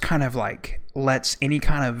it just kind of lets any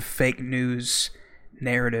kind of fake news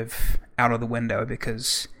narrative out of the window,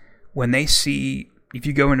 because when they see, if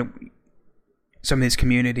you go into some of these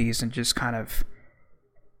communities and just kind of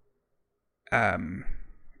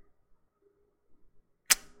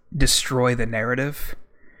destroy the narrative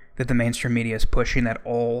that the mainstream media is pushing, that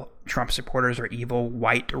all Trump supporters are evil,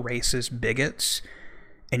 white, racist bigots,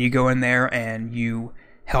 and you go in there and you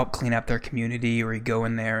help clean up their community, or you go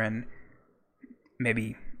in there and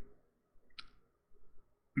maybe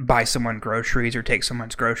buy someone groceries or take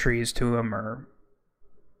someone's groceries to them, or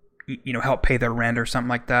help pay their rent or something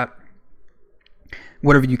like that.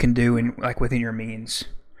 Whatever you can do in within your means,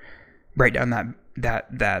 break down that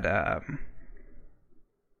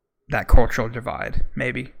cultural divide,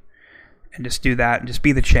 maybe, and just do that and just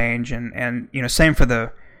be the change. And same for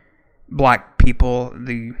the black people,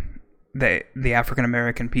 the African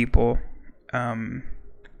American people.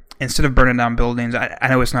 Instead of burning down buildings, I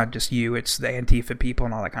know it's not just you, it's the Antifa people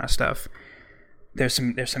and all that kind of stuff. There's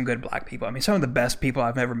some good black people. I mean, some of the best people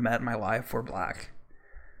I've ever met in my life were black.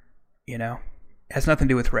 It has nothing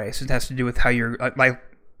to do with race. It has to do with how you're, like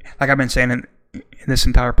I've been saying in this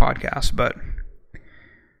entire podcast. But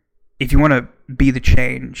if you want to be the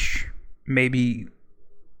change, maybe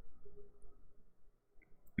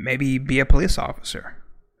be a police officer.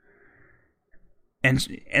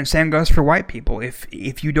 And same goes for white people.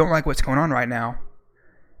 If you don't like what's going on right now,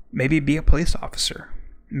 maybe be a police officer.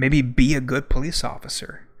 Maybe be a good police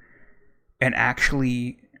officer and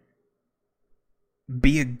actually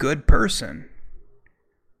be a good person.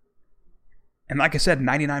 And like I said,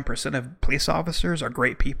 99% of police officers are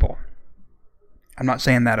great people. I'm not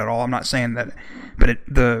saying that at all. I'm not saying that, but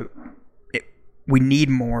we need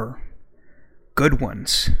more good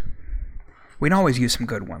ones. We can always use some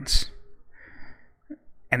good ones.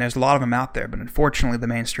 And there's a lot of them out there, but unfortunately the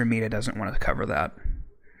mainstream media doesn't want to cover that.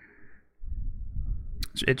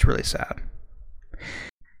 It's really sad.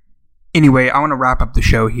 Anyway, I want to wrap up the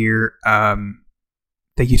show here. Thank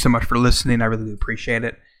you so much for listening. I really do appreciate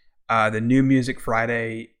it. The new Music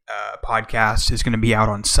Friday podcast is going to be out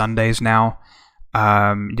on Sundays now.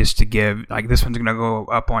 Just to give, this one's going to go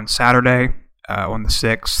up on Saturday, on the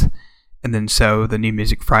 6th. And then so the new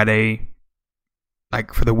Music Friday,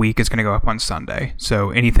 for the week, is going to go up on Sunday.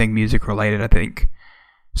 So anything music related, I think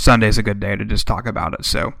Sunday's a good day to just talk about it.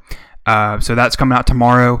 So that's coming out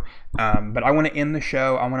tomorrow. But I want to end the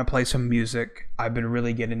show. I want to play some music. I've been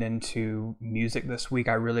really getting into music this week.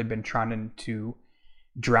 I've really been trying to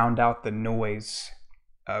drowned out the noise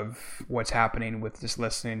of what's happening with just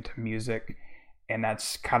listening to music. And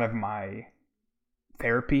that's kind of my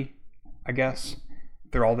therapy, I guess,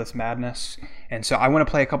 through all this madness. And so I want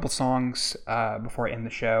to play a couple songs before I end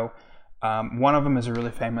the show. One of them is a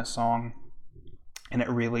really famous song, and it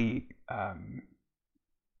really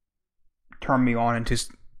turned me on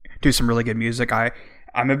into some really good music.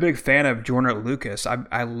 I'm a big fan of Joyner Lucas.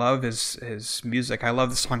 I love his music. I love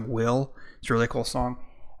the song Will. It's a really cool song.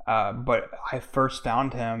 But I first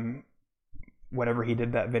found him whenever he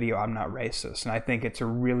did that video, I'm Not Racist. And I think it's a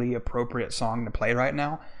really appropriate song to play right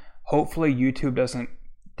now. Hopefully YouTube doesn't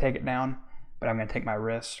take it down, but I'm going to take my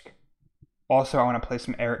risk. Also, I want to play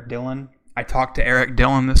some Eric Dillon. I talked to Eric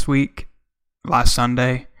Dillon last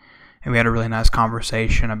Sunday, and we had a really nice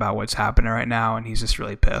conversation about what's happening right now, and he's just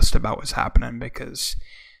really pissed about what's happening because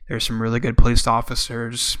there's some really good police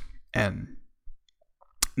officers, and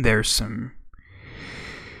there's some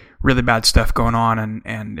really bad stuff going on,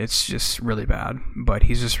 and it's just really bad. But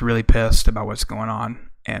he's just really pissed about what's going on,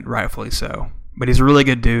 and rightfully so. But he's a really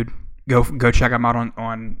good dude. Go check him out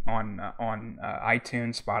on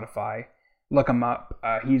iTunes, Spotify. Look him up.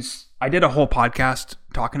 I did a whole podcast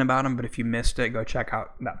talking about him, but if you missed it, go check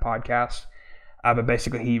out that podcast. But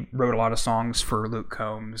basically, he wrote a lot of songs for Luke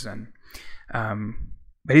Combs, and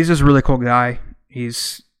but he's just a really cool guy.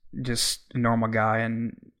 He's just a normal guy,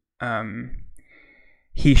 and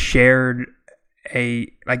he shared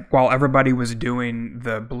while everybody was doing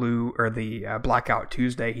the Blackout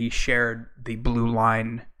Tuesday, he shared the blue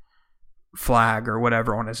line flag or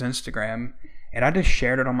whatever on his Instagram, and I just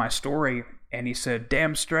shared it on my story, and he said,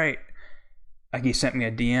 "Damn straight." Like, he sent me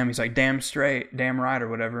a DM. He's like, "Damn straight, damn right," or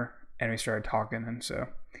whatever, and we started talking. And so,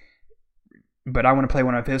 but I want to play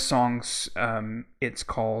one of his songs. It's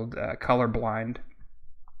called Colorblind,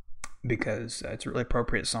 because it's a really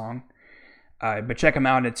appropriate song. But check him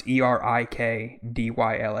out. It's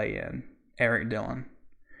ErikDylan, Eric Dillon.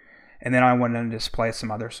 And then I want to just play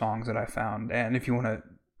some other songs that I found. And if you want to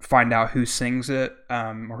find out who sings it,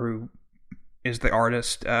 or who is the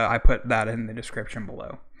artist, I put that in the description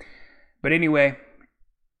below. But anyway,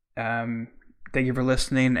 thank you for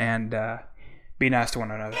listening, and be nice to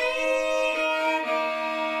one another.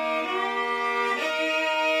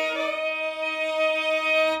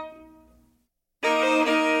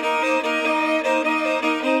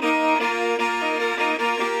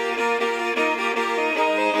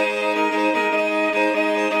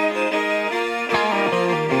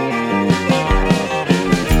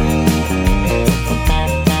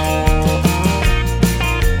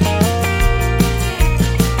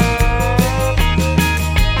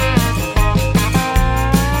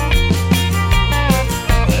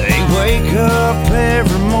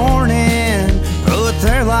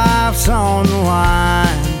 On the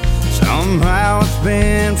line, somehow it's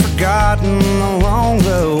been forgotten along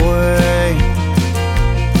the way.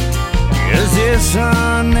 'Cause this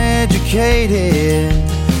uneducated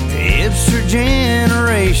hipster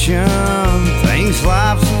generation thinks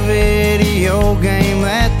life's a video game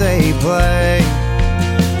that they play,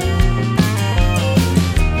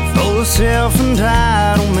 full of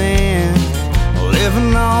self-entitlement,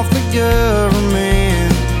 living off the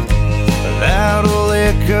government without a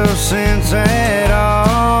lick of sense at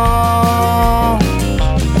all.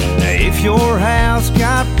 If your house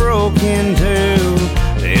got broke into,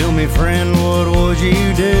 tell me, friend, what would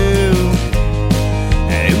you do?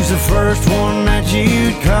 Who's the first one that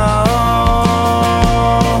you'd call?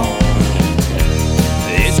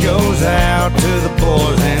 This goes out to the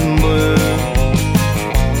boys in blue.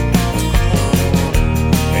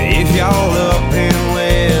 If y'all up and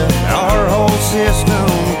let our whole system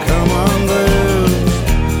come unglued,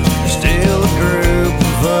 there's still a group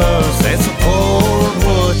of us that support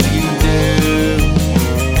what you do.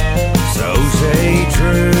 So stay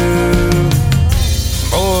true,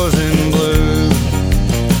 boys in blue.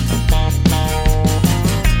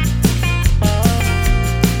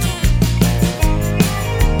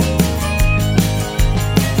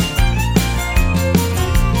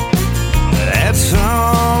 That's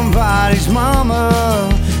somebody's mama,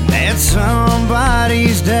 that's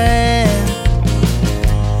somebody's dad.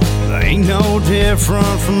 They ain't no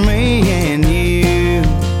different from me and you.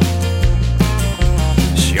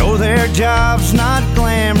 Sure, their job's not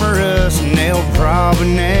glamorous, and they'll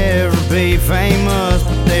probably never be famous,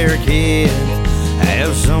 but their kids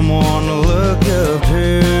have someone to look up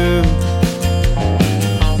to.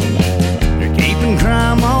 They're keeping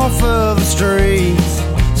crime off of the streets,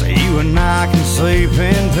 so you and I can sleep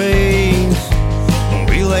in peace when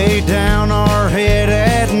we lay down our head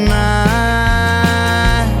at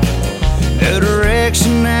night. The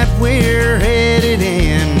direction that we're headed in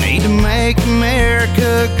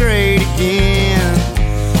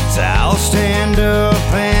I'll stand up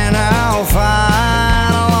and I'll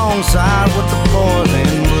fight alongside with the boys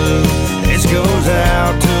in blue. This goes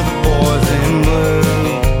out to the boys in blue.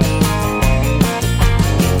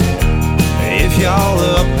 If y'all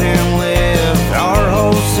up and lift, our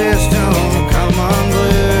whole system come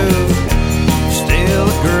unglued. Still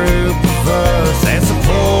a group of us that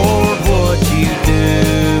support what you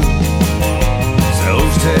do. So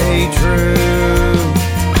stay true,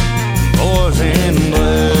 boys in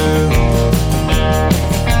blue.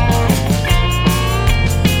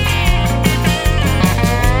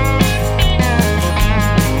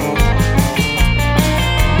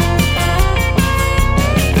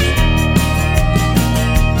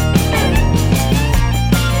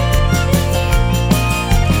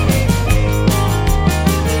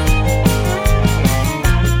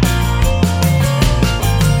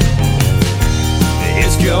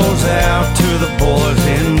 Goes out to the boys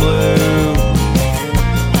in blue.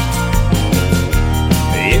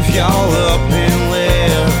 If y'all up and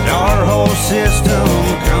lift, our whole system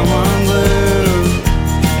come unglued.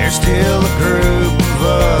 There's still a group of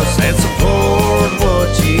us that support what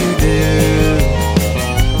you do.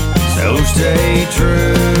 So stay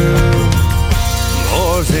true,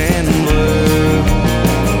 boys in blue.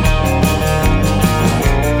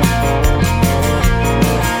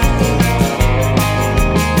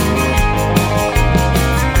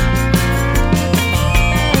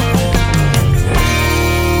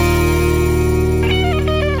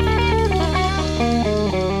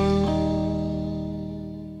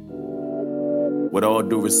 With all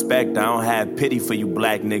due respect, I don't have pity for you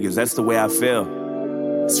black niggas. That's the way I feel.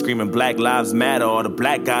 Screaming Black Lives Matter, all the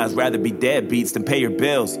black guys rather be deadbeats than pay your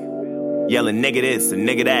bills. Yelling nigga this and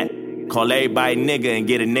nigga that. Call everybody nigga and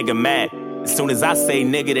get a nigga mad. As soon as I say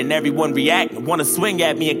nigga, then everyone react and wanna swing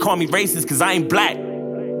at me and call me racist cause I ain't black.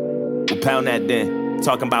 Well, pound that then.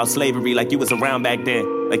 Talking about slavery like you was around back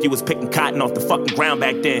then. Like you was picking cotton off the fucking ground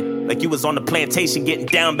back then. Like you was on the plantation getting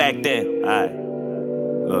down back then. Alright,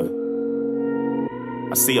 look.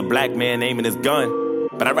 I see a black man aiming his gun,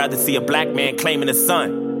 but I'd rather see a black man claiming his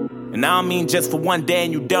son. And I don't mean just for one day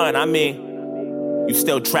and you done. I mean, you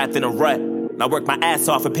still trapped in a rut. And I work my ass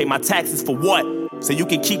off and pay my taxes for what? So you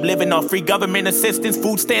can keep living off free government assistance,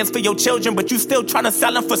 food stamps for your children, but you still tryna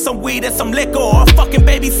sell them for some weed and some liquor or a fucking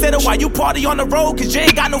babysitter while you party on the road cause you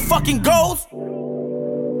ain't got no fucking goals?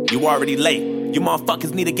 You already late. You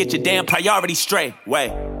motherfuckers need to get your damn priorities straight.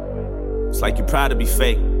 Wait, it's like you proud to be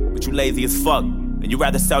fake, but you lazy as fuck. And you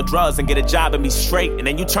rather sell drugs and get a job and be straight. And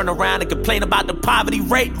then you turn around and complain about the poverty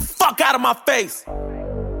rate. Fuck out of my face.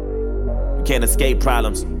 You can't escape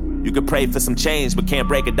problems. You can pray for some change, but can't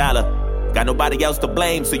break a dollar. Got nobody else to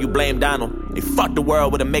blame, so you blame Donald. They fucked the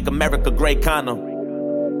world with a Make America Great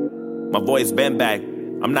condom. My voice been back.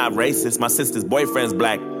 I'm not racist. My sister's boyfriend's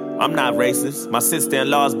black. I'm not racist. My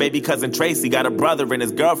sister-in-law's baby cousin Tracy got a brother and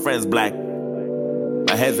his girlfriend's black.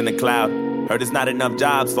 My head's in the cloud. Heard there's not enough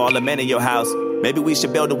jobs for all the men in your house. Maybe we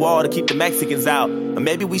should build a wall to keep the Mexicans out. Or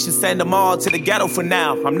maybe we should send them all to the ghetto for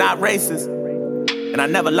now. I'm not racist. And I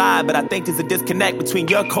never lied, but I think there's a disconnect between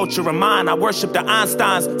your culture and mine. I worship the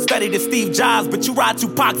Einsteins, study the Steve Jobs, but you ride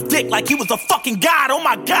Tupac's dick like he was a fucking god. Oh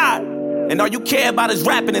my God. And all you care about is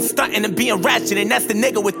rapping and stunting and being ratchet. And that's the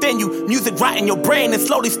nigga within you. Music rotting your brain and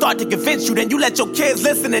slowly start to convince you. Then you let your kids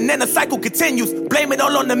listen and then the cycle continues. Blame it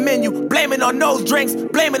all on the menu. Blame it on those drinks.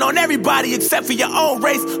 Blame it on everybody except for your own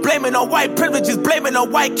race. Blame it on white privileges. Blame it on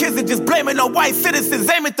white kids and just blame it on white citizens.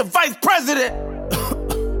 Aim at the vice president.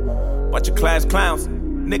 Bunch of class clowns.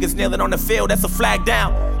 Niggas kneeling on the field, that's a flag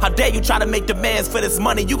down. How dare you try to make demands for this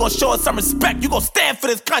money? You gon' show us some respect. You gon' stand for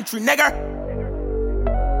this country, nigga.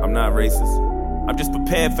 I'm not racist. I'm just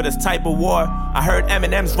prepared for this type of war. I heard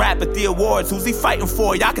Eminem's rap at the awards. Who's he fighting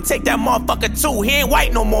for? Y'all can take that motherfucker too. He ain't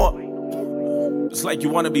white no more. It's like you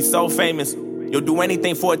wanna be so famous. You'll do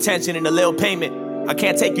anything for attention and a little payment. I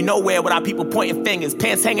can't take you nowhere without people pointing fingers.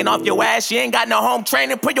 Pants hanging off your ass, you ain't got no home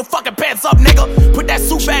training. Put your fucking pants up, nigga. Put that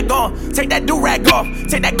suit back on. Take that do-rag off.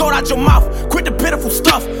 Take that goat out your mouth. Quit the pitiful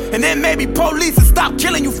stuff. And then maybe police and stop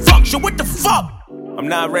killing you fucks. Yo, what the fuck? I'm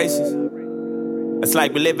not racist. It's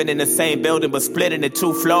like we're living in the same building but split into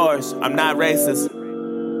 2 floors. I'm not racist.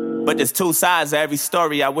 But there's 2 sides to every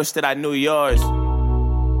story. I wish that I knew yours.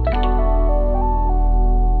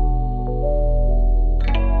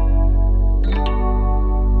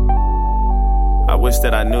 I wish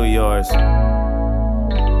that I knew yours. I'm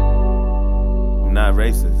not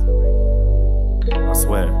racist. I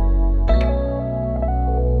swear.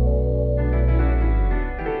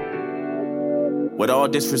 With all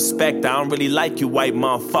disrespect, I don't really like you white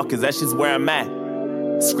motherfuckers. That's just where I'm at.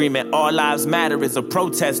 Screaming all lives matter is a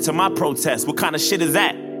protest to my protest. What kind of shit is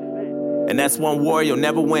that? And that's one war you'll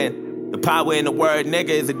never win. The power in the word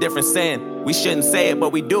nigga is a different sin. We shouldn't say it,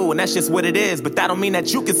 but we do, and that's just what it is. But that don't mean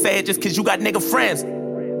that you can say it just cause you got nigga friends.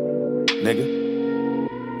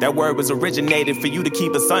 Nigga. That word was originated for you to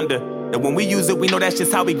keep us under. And when we use it, we know that's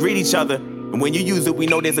just how we greet each other. And when you use it, we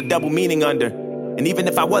know there's a double meaning under. And even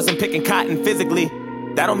if I wasn't picking cotton physically,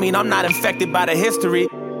 that don't mean I'm not infected by the history.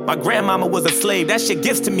 My grandmama was a slave, that shit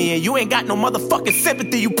gets to me, and you ain't got no motherfucking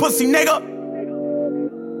sympathy, you pussy nigga.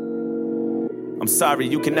 I'm sorry,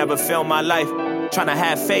 you can never feel my life. Tryna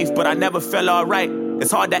have faith, but I never feel alright. It's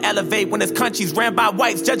hard to elevate when this country's ran by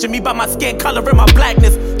whites, judging me by my skin color and my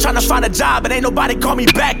blackness. Tryna find a job, but ain't nobody call me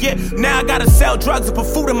back yet. Now I gotta sell drugs and put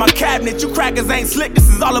food in my cabinet. You crackers ain't slick, this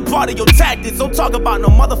is all a part of your tactics. Don't talk about no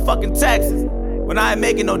motherfucking taxes when I ain't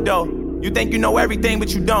making no dough. You think you know everything,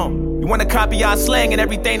 but you don't. You wanna copy our slang and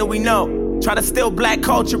everything that we know. Try to steal black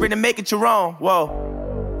culture and make it your own. Whoa.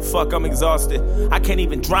 Fuck, I'm exhausted. I can't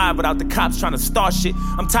even drive without the cops trying to start shit.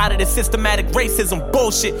 I'm tired of this systematic racism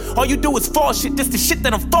bullshit. All you do is false shit, this the shit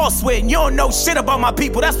that I'm false with. And you don't know shit about my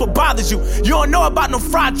people, that's what bothers you. You don't know about no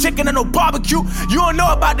fried chicken or no barbecue. You don't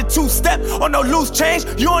know about the two-step or no loose change.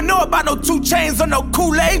 You don't know about no 2 Chainz or no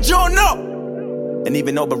Kool-Aid. You don't know. And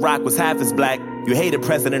even though Barack was half as black, you hated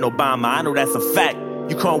President Obama, I know that's a fact.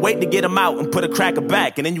 You couldn't wait to get him out and put a cracker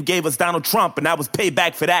back. And then you gave us Donald Trump, and that was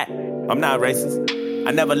payback for that. I'm not racist. I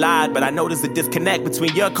never lied, but I noticed a disconnect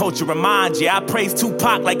between your culture and mine. Yeah, I praised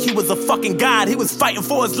Tupac like he was a fucking god. He was fighting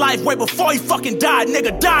for his life way before he fucking died.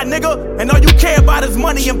 Nigga, die, nigga. And all you care about is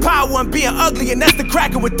money and power and being ugly, and that's the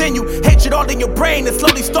cracker within you. Hatred all in your brain and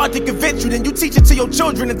slowly start to convince you. Then you teach it to your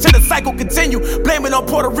children until the cycle continue. Blame it on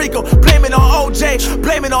Puerto Rico, blame it on OJ,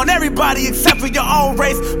 blame it on everybody except for your own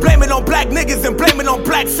race. Blame it on black niggas and blame it on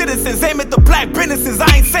black citizens. Aim at the black businesses.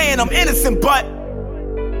 I ain't saying I'm innocent, but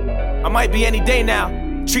I might be any day now,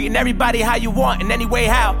 treating everybody how you want in any way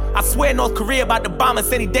how. I swear North Korea about to bomb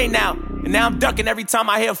us any day now. And now I'm ducking every time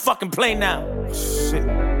I hear a fucking plane now. Shit.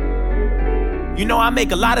 You know I make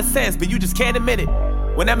a lot of sense, but you just can't admit it.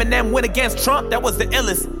 When Eminem went against Trump, that was the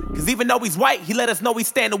illest. Cause even though he's white, he let us know he's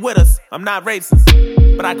standing with us. I'm not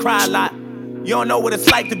racist, but I cry a lot. You don't know what it's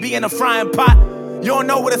like to be in a frying pot. You don't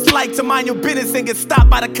know what it's like to mind your business and get stopped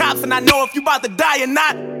by the cops. And I know if you about to die or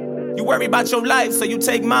not. You worry about your life, so you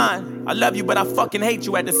take mine. I love you, but I fucking hate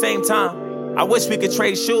you at the same time. I wish we could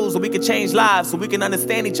trade shoes, or we could change lives, so we can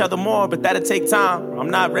understand each other more, but that'll take time. I'm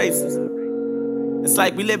not racist. It's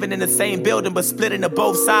like we living in the same building, but split into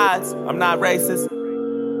both sides. I'm not racist.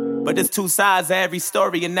 But there's 2 sides to every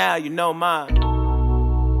story, and now you know mine.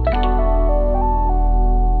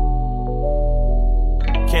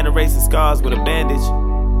 Can't erase the scars with a bandage.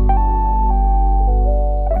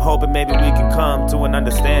 I'm hoping maybe we can come to an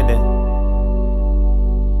understanding.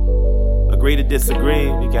 Agree to disagree,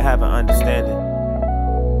 we can have an understanding.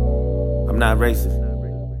 I'm not racist.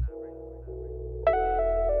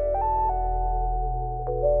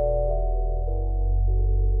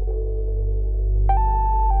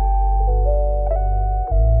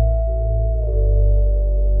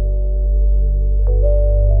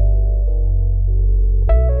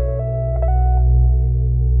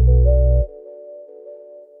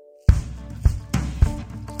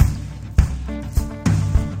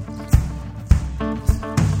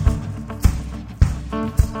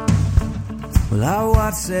 Well, I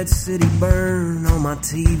watched that city burn on my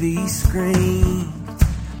TV screen.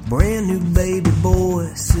 Brand new baby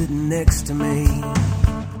boy sitting next to me.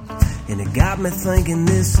 And it got me thinking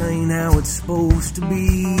this ain't how it's supposed to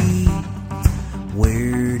be.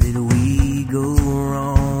 Where did we go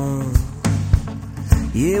wrong?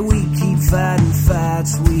 Yeah, we keep fighting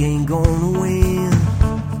fights we ain't gonna win.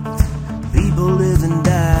 People live and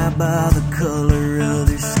die by the color of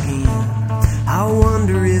their skin. I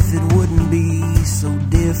wonder if it wouldn't be so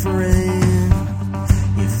different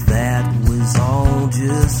if that was all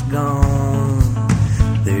just gone.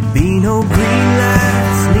 There'd be no green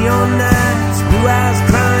lights, neon nights, blue eyes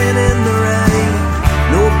crying in the rain.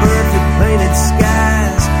 No perfect painted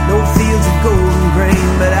skies, no fields of golden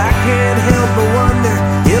grain. But I can't help but wonder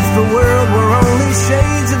if the world were only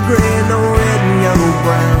shades of gray. No red and yellow,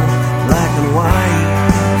 brown, black and white.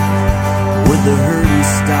 Would the hurting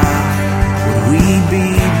stop? Would we be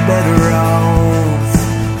better off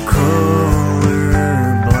colorblind?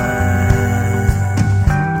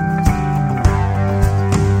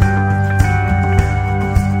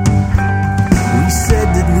 We said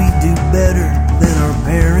that we'd do better than our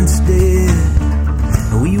parents did.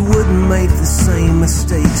 We wouldn't make the same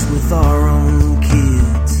mistakes with our own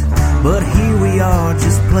kids. But here we are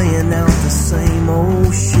just playing out the same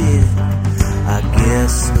old shit. I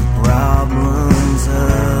guess the problem's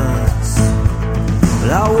us. But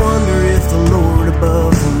But I wonder if the Lord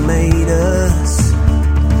above who made us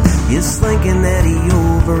is thinking that he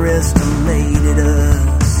overestimated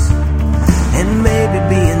us, and maybe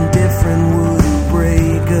being different wouldn't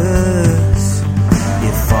break us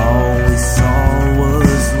if all we saw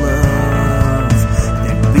was love.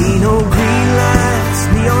 There'd be no green lights,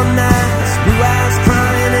 neon nights, blue eyes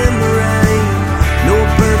crying in the rain, no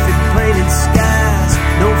perfect painted skies,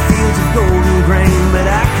 no fields of golden grain.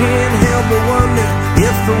 But I can't help but wonder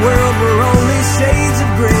if the world were only shades of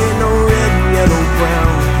gray, no red and yellow,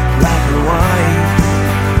 brown, black and white.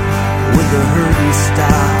 Would the hurting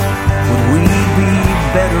stop? Would we be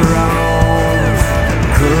better off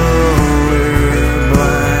colorblind?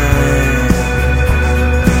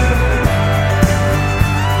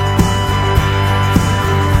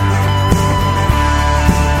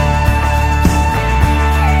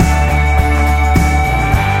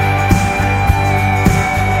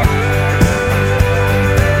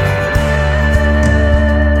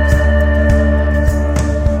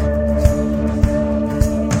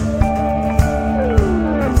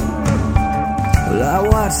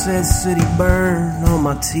 That city burn on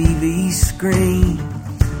my TV screen.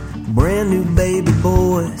 Brand new baby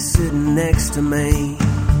boy sitting next to me,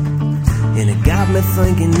 and it got me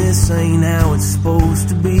thinking this ain't how it's supposed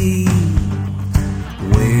to be.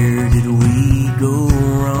 Where did we go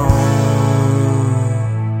wrong?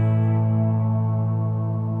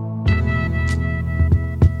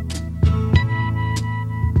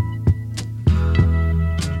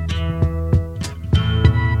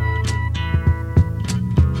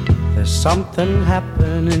 Something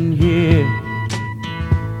happening here,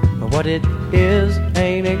 but what it is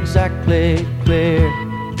ain't exactly clear.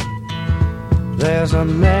 There's a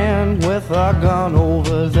man with a gun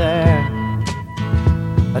over there,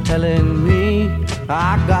 telling me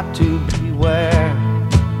I got to beware.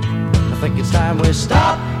 I think it's time we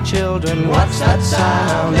stop, children. What's that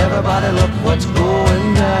sound? Everybody look what's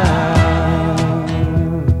going down.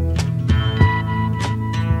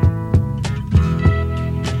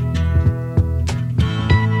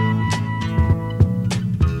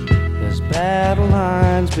 Battle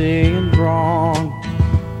lines being drawn.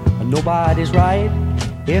 Nobody's right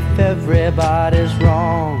if everybody's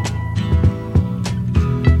wrong.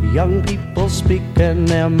 Young people speaking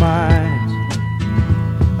their minds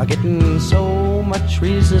are getting so much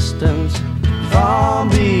resistance from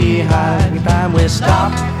behind. Time we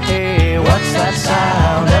stop. Hey, what's that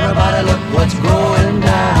sound? Everybody look what's going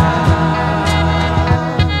down.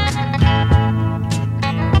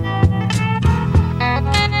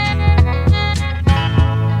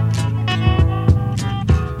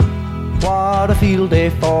 What a field day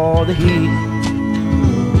for the heat.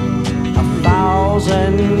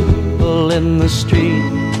 1,000 people in the street,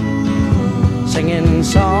 singing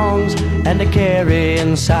songs and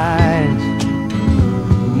carrying signs,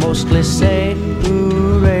 mostly say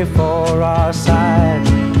hooray for our side.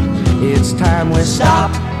 It's time we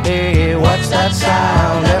stop. Hey, what's that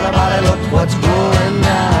sound? Everybody look what's going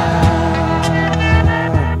down.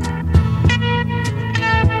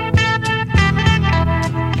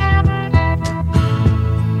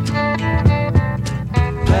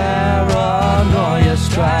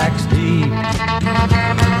 Strikes deep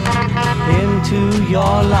into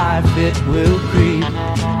your life, it will creep.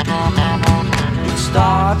 It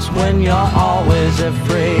starts when you're always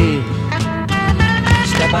afraid.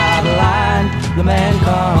 Step out of line, the man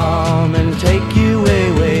come and take you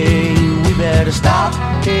away. We better stop.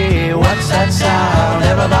 Hey, what's that sound?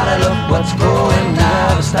 Everybody look what's going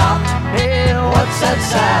down. We better stop. Hey, what's that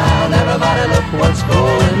sound? Everybody look what's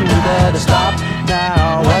going. We better stop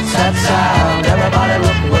now. What's that sound? Everybody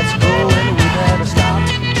look what's going. We better stop.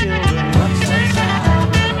 Children, what's that sound?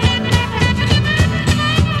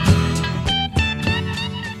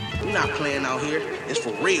 We're not playing out here. It's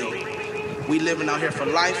for real. We living out here for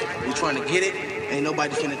life. We trying to get it. Ain't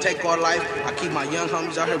nobody finna take our life. I keep my young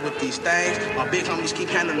homies out here with these things. My big homies keep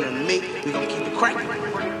handing them to me. We gonna keep it cracking.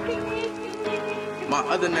 My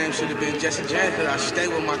other name should have been Jesse James, but I stay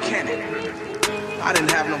with my cannon. I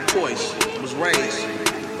didn't have no choice. Was raised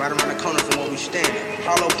right around the corner from where we standing.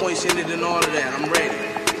 Hollow points ended and all of that. I'm ready.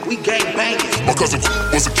 We gang bangers. My cousin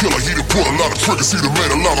was a killer. He done put a lot of triggers. He done made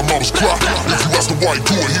a lot of mamas cry. If you ask him why he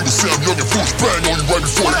do it, he was Sam Young and Foolish. Bang on you right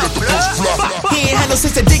before he let the bullets fly. He ain't had no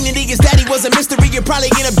sense of dignity. His daddy was a mystery, you'd probably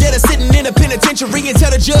end up dead or sitting in a penitentiary and tell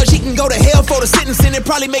the judge he can go to hell for the sentencing. It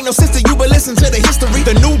probably make no sense to you, but listen to the history.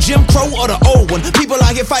 The new Jim Crow or the old one. People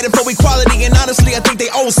out here fighting for equality, and honestly, I think they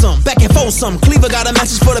owe some. Back and forth some. Cleaver got a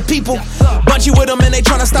message for the people. Bunch you with them and they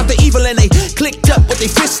tryna stop the evil, and they clicked up with their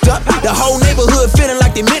fist up. The whole neighborhood feeling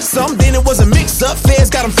like they meant some. Then it was a mix up. Feds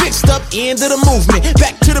got them fixed up. End of the movement.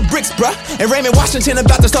 Back to the bricks, bruh. And Raymond Washington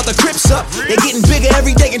about to start the Crips up. They getting bigger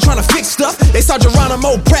every day and trying to fix stuff. They saw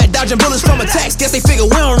Geronimo Pratt dodging bullets from attacks. Guess they figure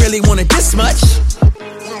we don't really want it this much.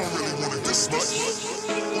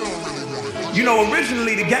 You know,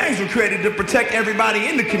 originally the gangs were created to protect everybody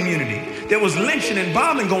in the community. There was lynching and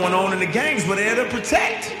bombing going on, and the gangs were there to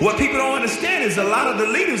protect. What people don't understand is a lot of the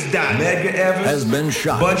leaders died. Medgar Evers has been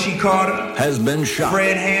shot. Bunchy Carter has been shot.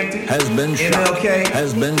 Fred Hampton has been shot. MLK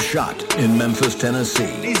has been shot in Memphis, Tennessee.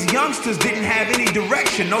 These youngsters didn't have any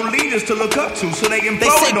direction, no leaders to look up to, so they imploded. They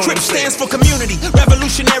say on Crips themselves. stands for community,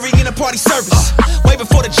 revolutionary in a party service. Way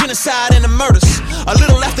before the genocide and the murders. A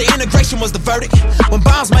little after integration was the verdict. When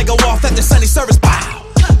bombs may go off at the Sunday service, pow!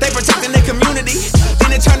 They protecting their community,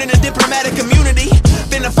 then it turned into diplomatic immunity.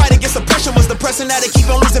 Then the fight against oppression was the pressing. Now they keep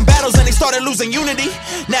on losing battles and they started losing unity.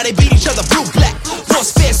 Now they beat each other blue black.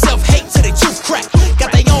 Force fed self-hate till they tooth crack.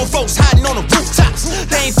 Got their own folks hiding on the rooftops.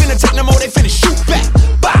 They ain't finna take no more, they finna shoot back.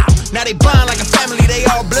 Bow! Now they blind like a family, they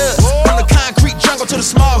all blood. From the concrete jungle to the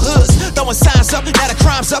small hoods. Throwing signs up, now the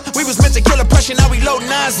crime's up. We was meant to kill oppression, now we loading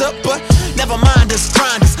eyes up. But never mind us,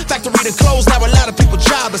 grinders. Factory to close, now a lot of people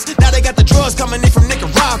jobless. Now they got the drugs coming in from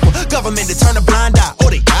Nicaragua. Government to turn a blind eye,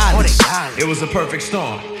 or they got us. It was a perfect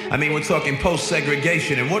storm. I mean, we're talking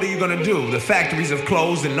post-segregation, and what are you gonna do? The factories have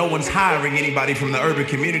closed and no one's hiring anybody from the urban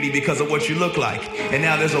community because of what you look like. And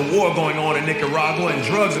now there's a war going on in Nicaragua and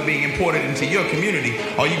drugs are being imported into your community.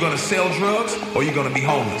 Are you gonna sell drugs or are you gonna be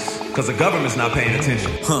homeless? Because the government's not paying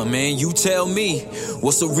attention. Man, you tell me.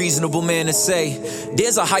 What's a reasonable man to say?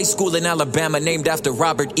 There's a high school in Alabama named after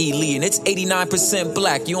Robert E. Lee, and it's 89%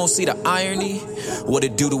 black. You don't see the irony? What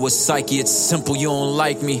it do to a psyche? It's simple, you don't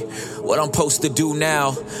like me. What I'm supposed to do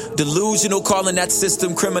now? Delusional, calling that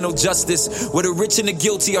system criminal justice, where the rich and the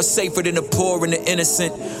guilty are safer than the poor and the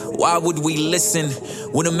innocent. Why would we listen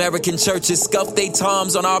when American churches scuff their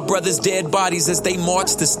toms on our brothers' dead bodies as they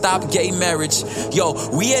march to stop gay marriage? Yo,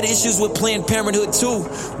 we had issues with Planned Parenthood too.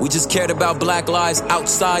 We just cared about black lives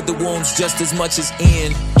outside the wombs just as much as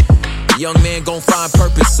in. The young man gon' find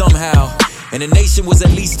purpose somehow, and the nation was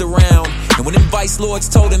at least around. And when them vice lords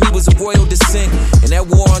told him he was of royal descent, and that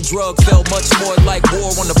war on drugs felt much more like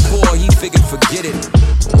war on the poor, he figured forget it.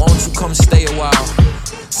 Why don't you come stay a while?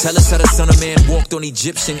 Tell us how the Son of Man walked on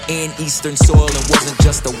Egyptian and Eastern soil and wasn't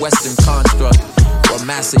just a Western construct. What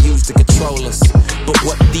master used to control us, but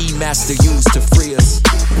what the master used to free us.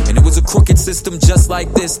 And it was a crooked system just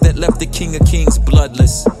like this that left the King of Kings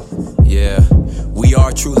bloodless. Yeah, we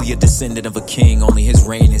are truly a descendant of a king, only his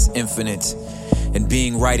reign is infinite. And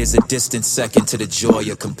being right is a distant second to the joy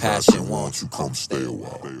of compassion. Won't you come stay a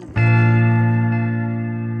while?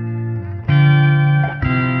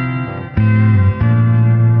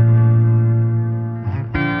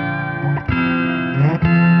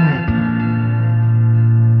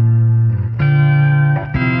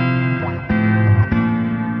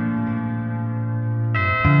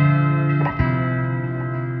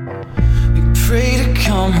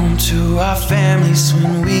 Come home to our families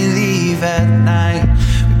when we leave at night.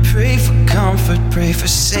 We pray for comfort, pray for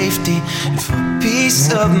safety, and for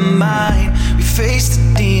peace of mind. We face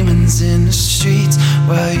the demons in the streets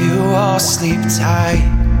while you all sleep tight.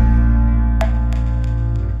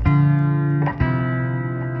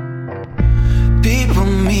 People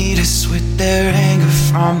meet us with their anger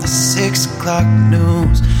from the 6 o'clock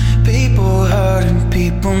news. People hurt and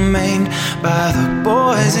people maimed by the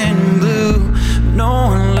boys in blue. No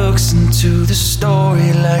one looks into the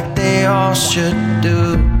story like they all should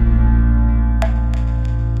do.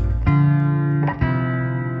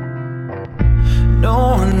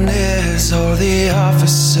 No one dares, all the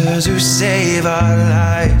officers who save our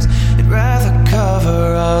lives. They'd rather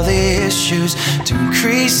cover all the issues to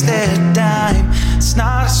increase their dime. It's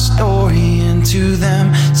not a story, and to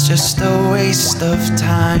them it's just a waste of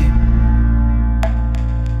time.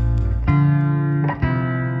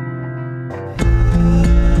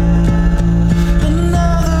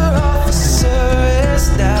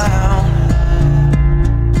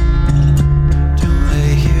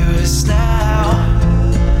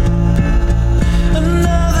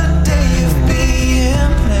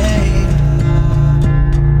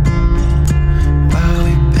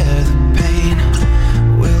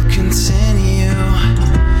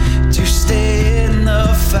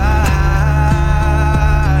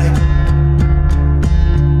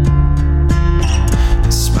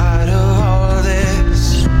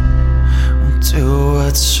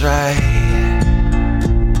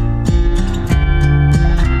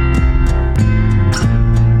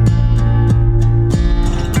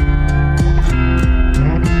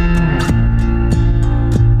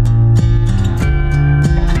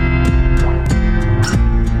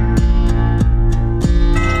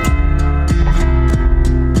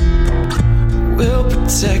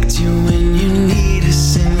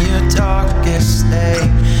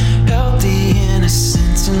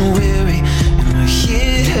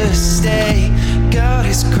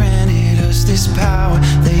 power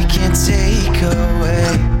they can't take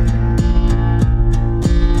away.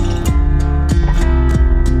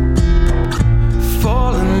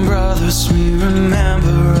 Fallen brothers, we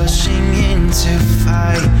remember rushing in to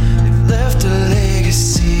fight. They've left a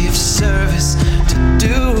legacy of service to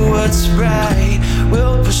do what's right.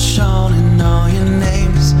 We'll push on and know your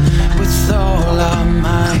names with all our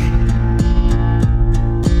might.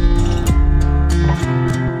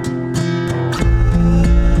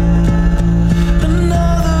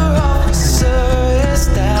 Another officer is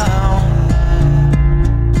down.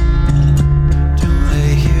 Don't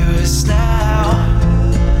they hear us now?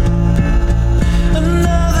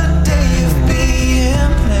 Another day of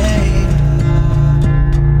being made.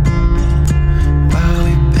 While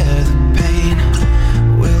we bear the pain,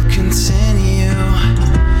 we'll continue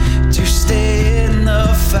to stay in the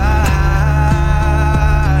fight.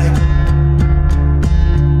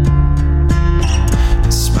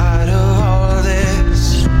 In spite of all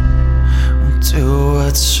this, we'll do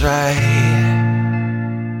what's right.